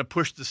might want to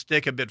push the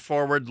stick a bit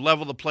forward,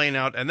 level the plane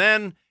out, and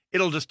then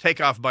it'll just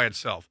take off by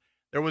itself.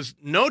 There was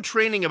no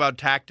training about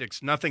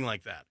tactics, nothing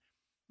like that.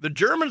 The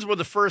Germans were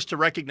the first to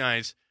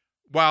recognize,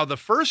 wow, the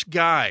first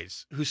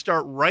guys who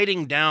start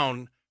writing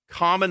down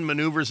common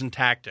maneuvers and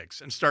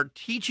tactics and start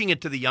teaching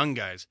it to the young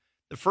guys,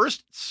 the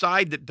first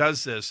side that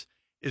does this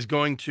is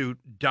going to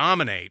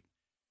dominate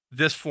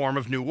this form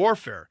of new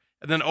warfare.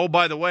 And then, oh,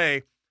 by the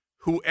way,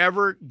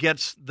 whoever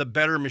gets the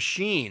better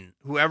machine,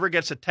 whoever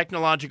gets a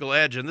technological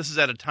edge, and this is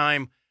at a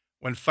time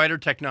when fighter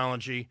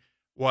technology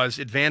was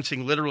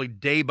advancing literally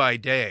day by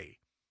day.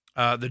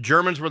 The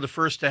Germans were the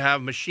first to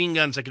have machine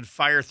guns that could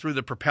fire through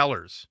the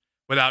propellers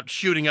without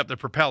shooting up the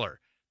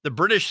propeller. The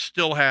British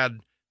still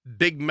had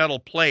big metal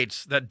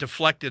plates that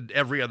deflected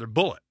every other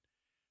bullet.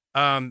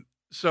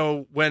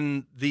 So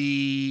when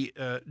the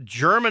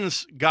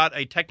Germans got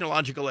a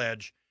technological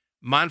edge,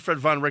 Manfred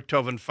von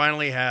Richthofen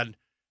finally had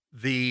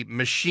the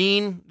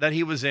machine that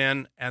he was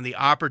in and the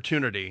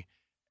opportunity.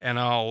 And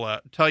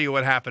I'll tell you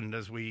what happened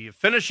as we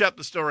finish up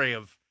the story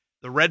of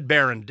the Red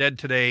Baron, dead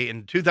today in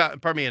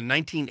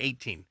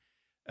 1918.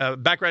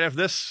 Back right after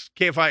this,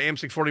 KFI AM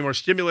 640, more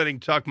stimulating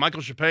talk.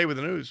 Michael Chappé with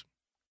the news.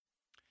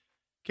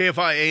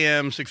 KFI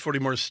AM 640,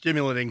 more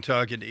stimulating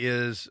talk. It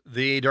is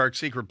The Dark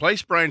Secret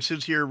Place. Brian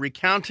Suits here,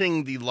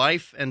 recounting the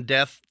life and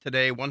death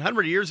today,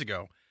 100 years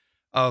ago,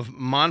 of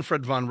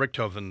Manfred von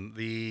Richthofen,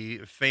 the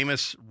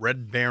famous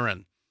Red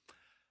Baron.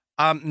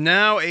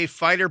 Now a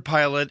fighter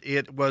pilot.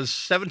 It was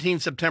 17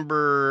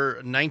 September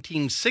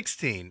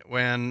 1916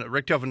 when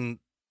Richthofen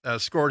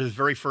scored his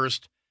very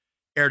first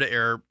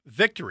air-to-air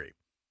victory.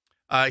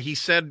 He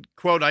said,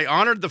 quote, "I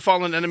honored the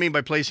fallen enemy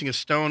by placing a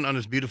stone on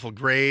his beautiful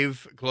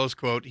grave," close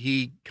quote.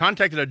 He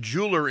contacted a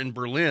jeweler in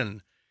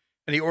Berlin,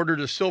 and he ordered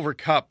a silver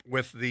cup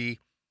with the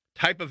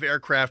type of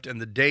aircraft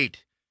and the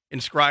date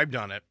inscribed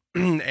on it.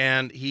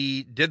 And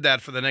he did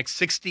that for the next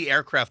 60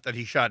 aircraft that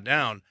he shot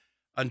down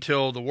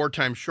until the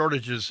wartime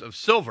shortages of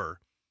silver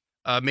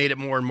made it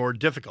more and more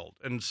difficult.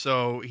 And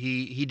so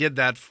he did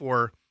that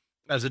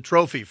as a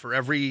trophy for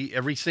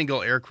every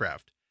single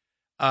aircraft.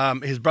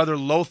 His brother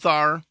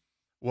Lothar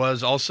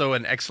was also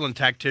an excellent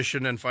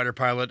tactician and fighter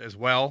pilot as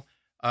well.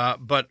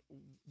 But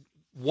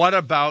what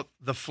about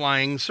the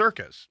flying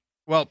circus?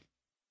 Well,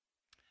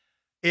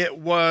 it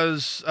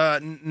was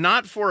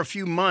not for a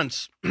few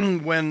months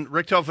when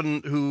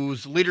Richthofen,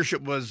 whose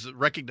leadership was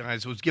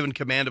recognized, was given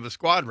command of a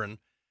squadron,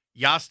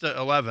 Jasta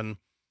 11,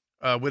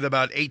 with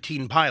about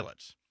 18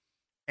 pilots.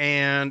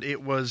 And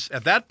it was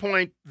at that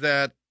point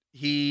that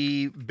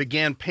he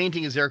began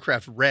painting his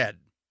aircraft red.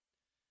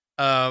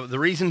 The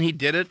reason he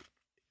did it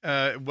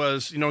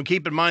was,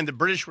 keep in mind, the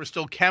British were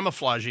still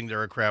camouflaging their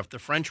aircraft. The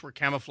French were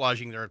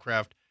camouflaging their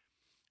aircraft.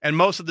 And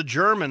most of the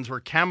Germans were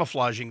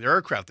camouflaging their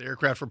aircraft. The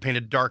aircraft were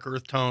painted dark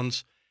earth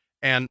tones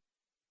and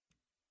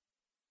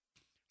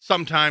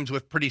sometimes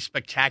with pretty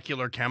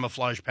spectacular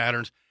camouflage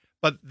patterns.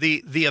 But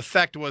the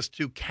effect was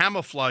to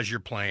camouflage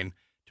your plane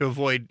to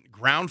avoid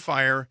ground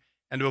fire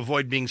and to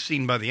avoid being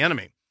seen by the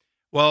enemy.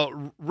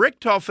 Well,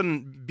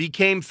 Richthofen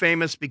became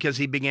famous because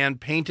he began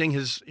painting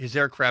his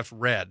aircraft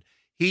red.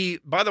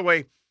 By the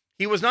way,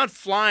 he was not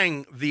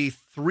flying the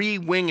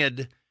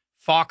three-winged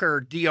Fokker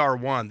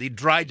DR-1, the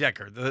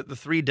dry-decker, the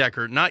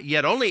three-decker, not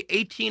yet. Only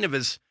 18 of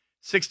his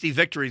 60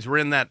 victories were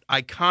in that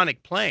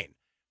iconic plane.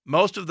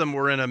 Most of them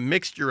were in a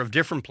mixture of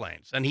different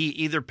planes, and he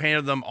either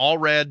painted them all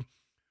red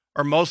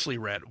or mostly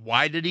red.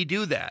 Why did he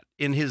do that?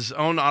 In his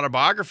own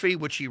autobiography,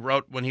 which he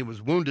wrote when he was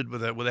wounded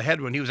with a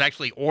head wound, he was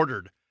actually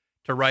ordered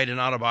to write an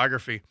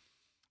autobiography.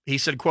 He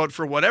said, quote,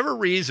 "For whatever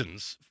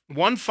reasons,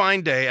 one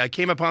fine day I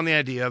came upon the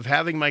idea of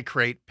having my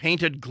crate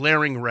painted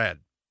glaring red.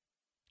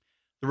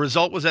 The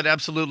result was that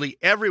absolutely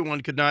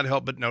everyone could not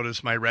help but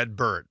notice my red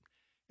bird.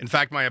 In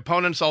fact, my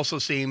opponents also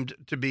seemed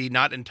to be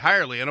not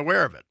entirely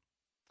unaware of it."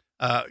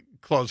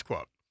 Close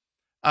quote.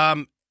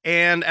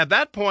 And at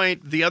that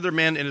point, the other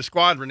men in his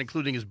squadron,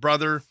 including his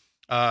brother,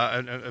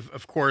 and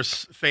of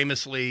course,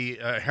 famously,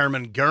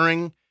 Hermann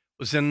Goering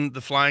was in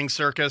the flying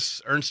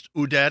circus. Ernst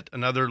Udet,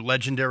 another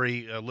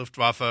legendary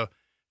Luftwaffe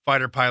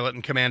fighter pilot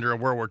and commander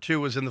of World War II,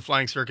 was in the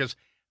flying circus.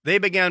 They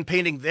began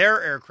painting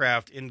their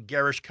aircraft in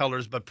garish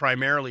colors, but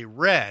primarily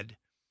red.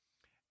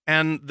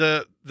 And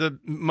the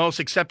most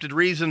accepted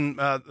reason,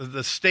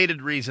 the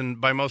stated reason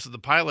by most of the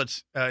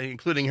pilots,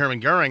 including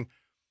Hermann Goering,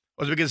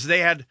 was because they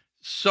had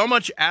so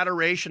much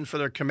adoration for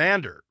their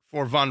commander,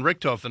 for von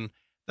Richthofen,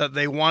 that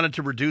they wanted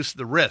to reduce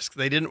the risk.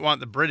 They didn't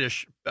want the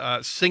British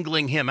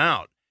singling him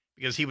out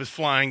because he was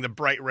flying the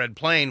bright red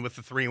plane with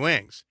the three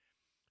wings.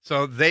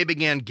 So they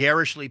began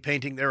garishly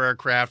painting their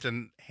aircraft,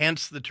 and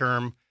hence the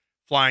term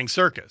flying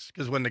circus,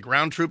 because when the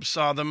ground troops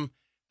saw them,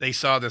 they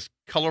saw this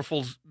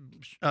colorful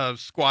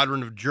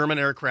squadron of German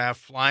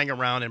aircraft flying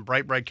around in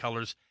bright, bright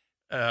colors,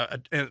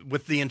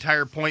 with the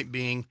entire point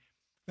being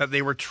that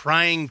they were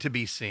trying to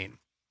be seen.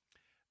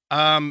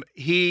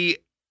 Richthofen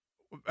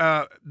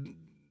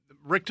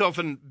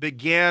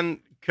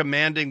began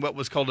commanding what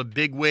was called a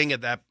big wing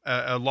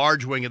a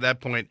large wing at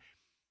that point,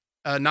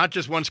 not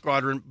just one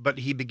squadron, but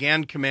he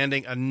began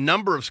commanding a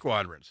number of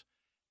squadrons.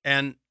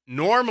 And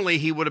normally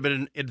he would have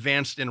been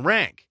advanced in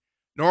rank.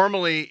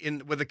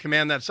 Normally, with a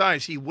command that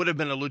size, he would have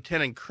been a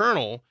lieutenant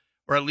colonel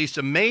or at least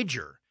a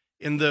major.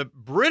 In the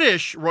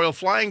British Royal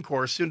Flying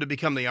Corps, soon to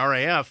become the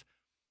RAF,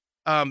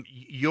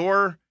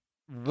 your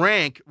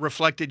rank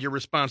reflected your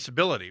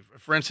responsibility.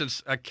 For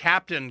instance, a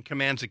captain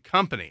commands a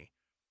company.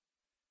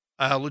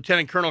 A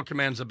lieutenant colonel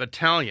commands a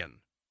battalion.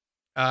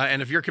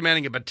 And if you're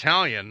commanding a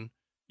battalion,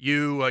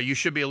 you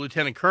should be a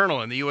lieutenant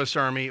colonel in the U.S.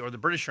 Army or the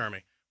British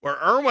Army. Where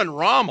Erwin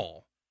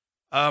Rommel,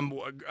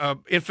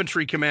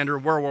 infantry commander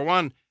of World War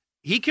I,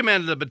 he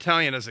commanded the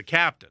battalion as a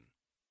captain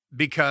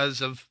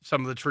because of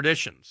some of the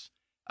traditions.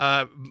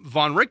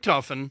 Von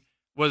Richthofen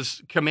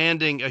was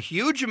commanding a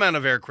huge amount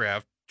of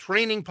aircraft,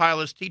 training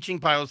pilots, teaching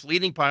pilots,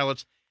 leading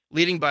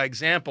by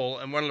example.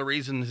 And one of the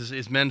reasons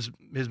his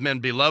men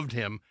beloved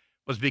him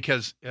was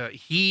because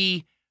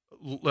he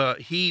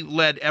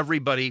led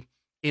everybody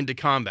into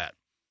combat.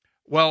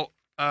 Well,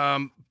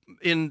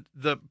 in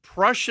the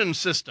Prussian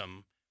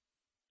system,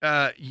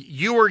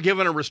 you were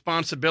given a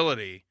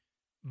responsibility,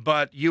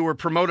 but you were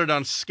promoted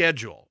on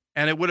schedule.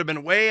 And it would have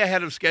been way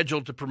ahead of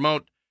schedule to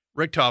promote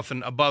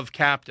Richthofen above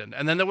captain.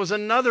 And then there was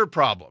another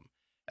problem,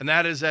 and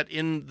that is that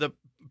in the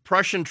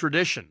Prussian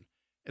tradition,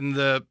 in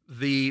the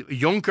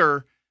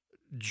Junker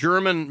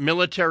German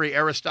military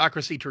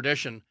aristocracy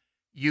tradition,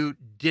 you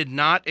did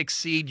not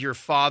exceed your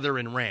father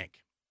in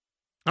rank,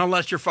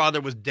 unless your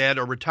father was dead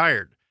or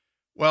retired.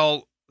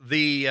 Well,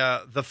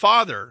 the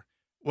father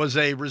was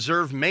a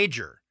reserve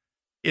major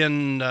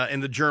in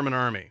the German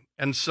army,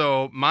 and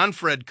so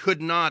Manfred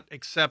could not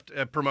accept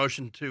a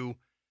promotion to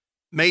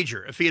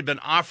major. If he had been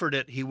offered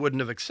it, he wouldn't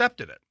have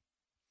accepted it.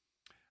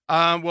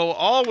 Well,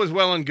 all was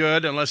well and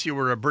good, unless you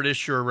were a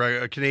British or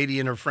a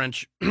Canadian or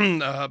French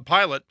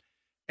pilot.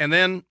 And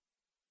then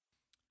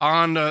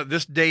on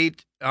this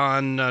date,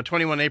 on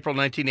 21 April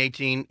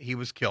 1918, he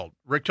was killed.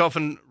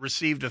 Richthofen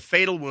received a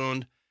fatal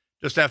wound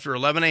just after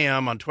 11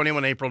 a.m. on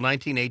 21 April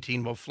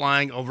 1918 while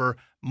flying over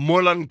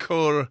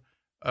Moulin-Cour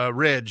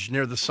Ridge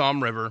near the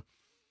Somme River.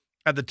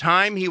 At the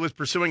time, he was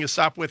pursuing a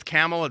Sopwith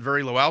Camel at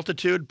very low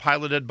altitude,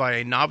 piloted by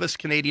a novice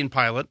Canadian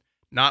pilot,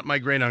 not my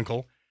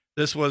great-uncle.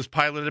 This was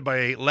piloted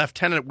by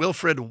Lieutenant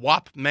Wilfred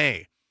Wap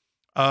May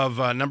of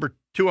number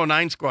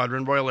 209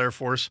 Squadron, Royal Air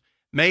Force.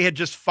 May had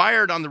just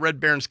fired on the Red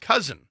Baron's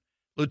cousin,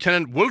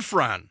 Lieutenant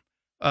Wolfram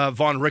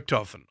von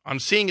Richthofen. On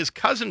seeing his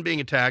cousin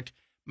being attacked,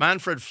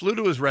 Manfred flew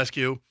to his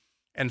rescue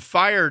and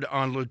fired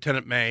on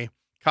Lieutenant May,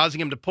 causing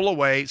him to pull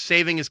away,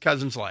 saving his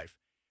cousin's life.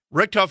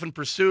 Richthofen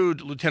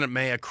pursued Lieutenant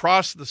May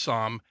across the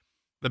Somme.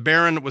 The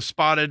Baron was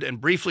spotted and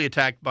briefly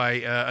attacked by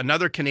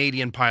another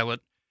Canadian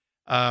pilot,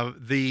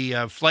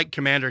 the flight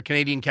commander,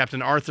 Canadian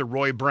Captain Arthur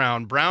Roy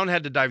Brown. Brown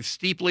had to dive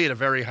steeply at a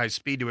very high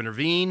speed to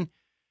intervene.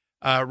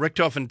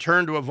 Richthofen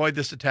turned to avoid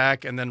this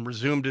attack and then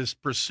resumed his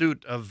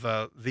pursuit of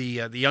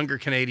the younger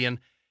Canadian.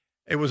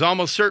 It was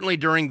almost certainly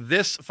during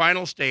this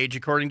final stage,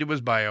 according to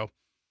his bio,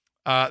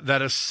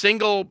 that a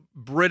single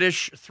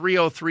British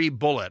 303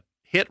 bullet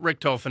hit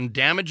Richthofen,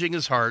 damaging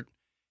his heart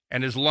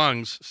and his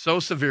lungs so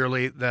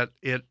severely that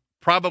it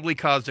probably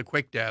caused a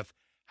quick death.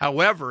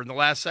 However, in the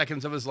last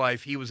seconds of his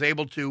life, he was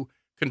able to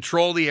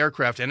control the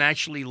aircraft and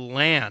actually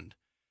land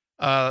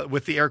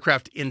with the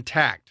aircraft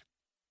intact.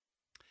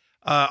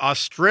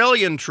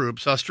 Australian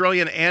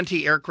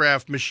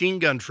anti-aircraft machine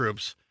gun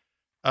troops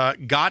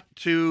got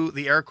to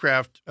the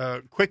aircraft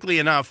quickly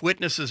enough.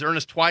 Witnesses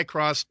Ernest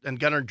Twycross and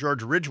Gunner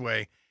George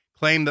Ridgway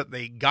claim that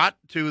they got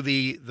to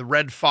the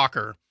Red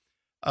Fokker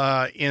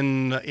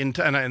and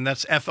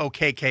that's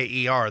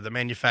Fokker, the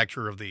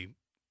manufacturer of the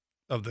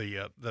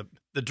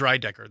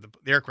Dreidecker,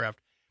 the aircraft.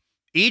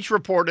 Each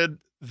reported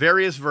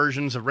various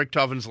versions of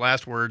Richthofen's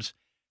last words,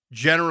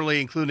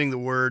 generally including the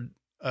word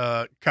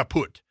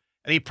kaput.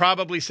 And he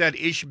probably said,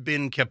 "Ich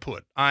bin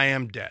kaputt," I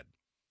am dead.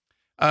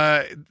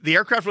 The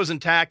aircraft was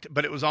intact,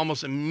 but it was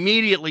almost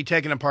immediately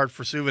taken apart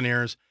for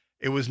souvenirs.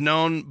 It was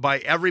known by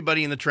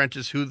everybody in the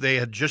trenches who they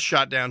had just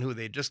shot down, who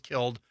they had just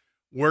killed.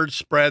 Word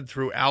spread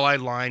through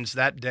Allied lines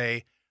that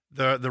day.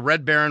 The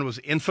Red Baron was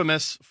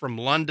infamous from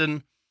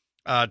London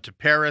to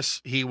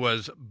Paris. He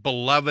was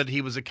beloved.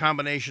 He was a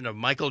combination of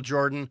Michael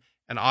Jordan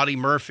and Audie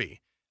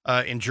Murphy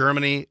in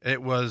Germany.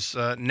 It was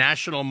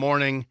national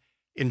mourning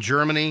in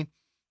Germany.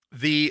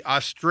 The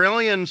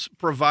Australians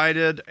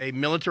provided a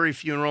military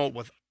funeral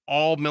with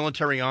all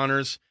military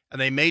honors,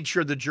 and they made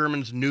sure the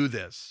Germans knew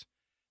this.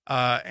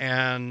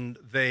 And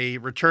they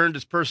returned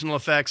his personal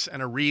effects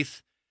and a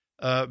wreath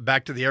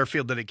back to the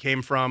airfield that it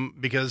came from,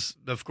 because,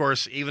 of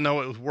course, even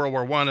though it was World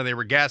War I and they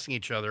were gassing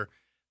each other,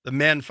 the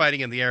men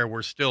fighting in the air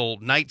were still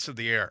knights of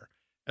the air.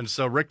 And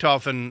so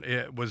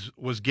Richthofen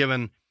was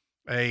given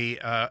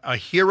a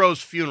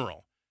hero's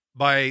funeral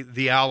by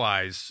the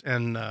Allies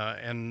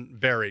and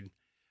buried.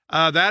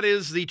 That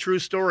is the true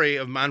story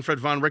of Manfred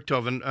von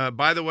Richthofen.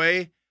 By the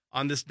way,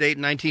 on this date,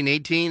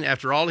 1918,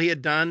 after all he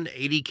had done,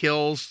 80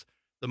 kills,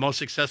 the most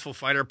successful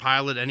fighter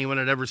pilot anyone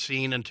had ever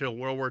seen until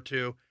World War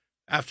II,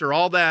 after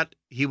all that,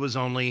 he was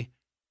only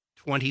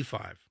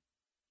 25.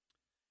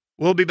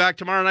 We'll be back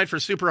tomorrow night for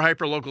Super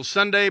Hyper Local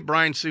Sunday.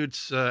 Brian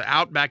Suits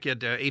out back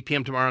at 8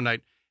 p.m. tomorrow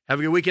night. Have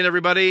a good weekend,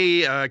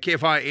 everybody.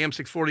 KFI AM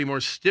 640, more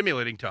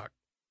stimulating talk.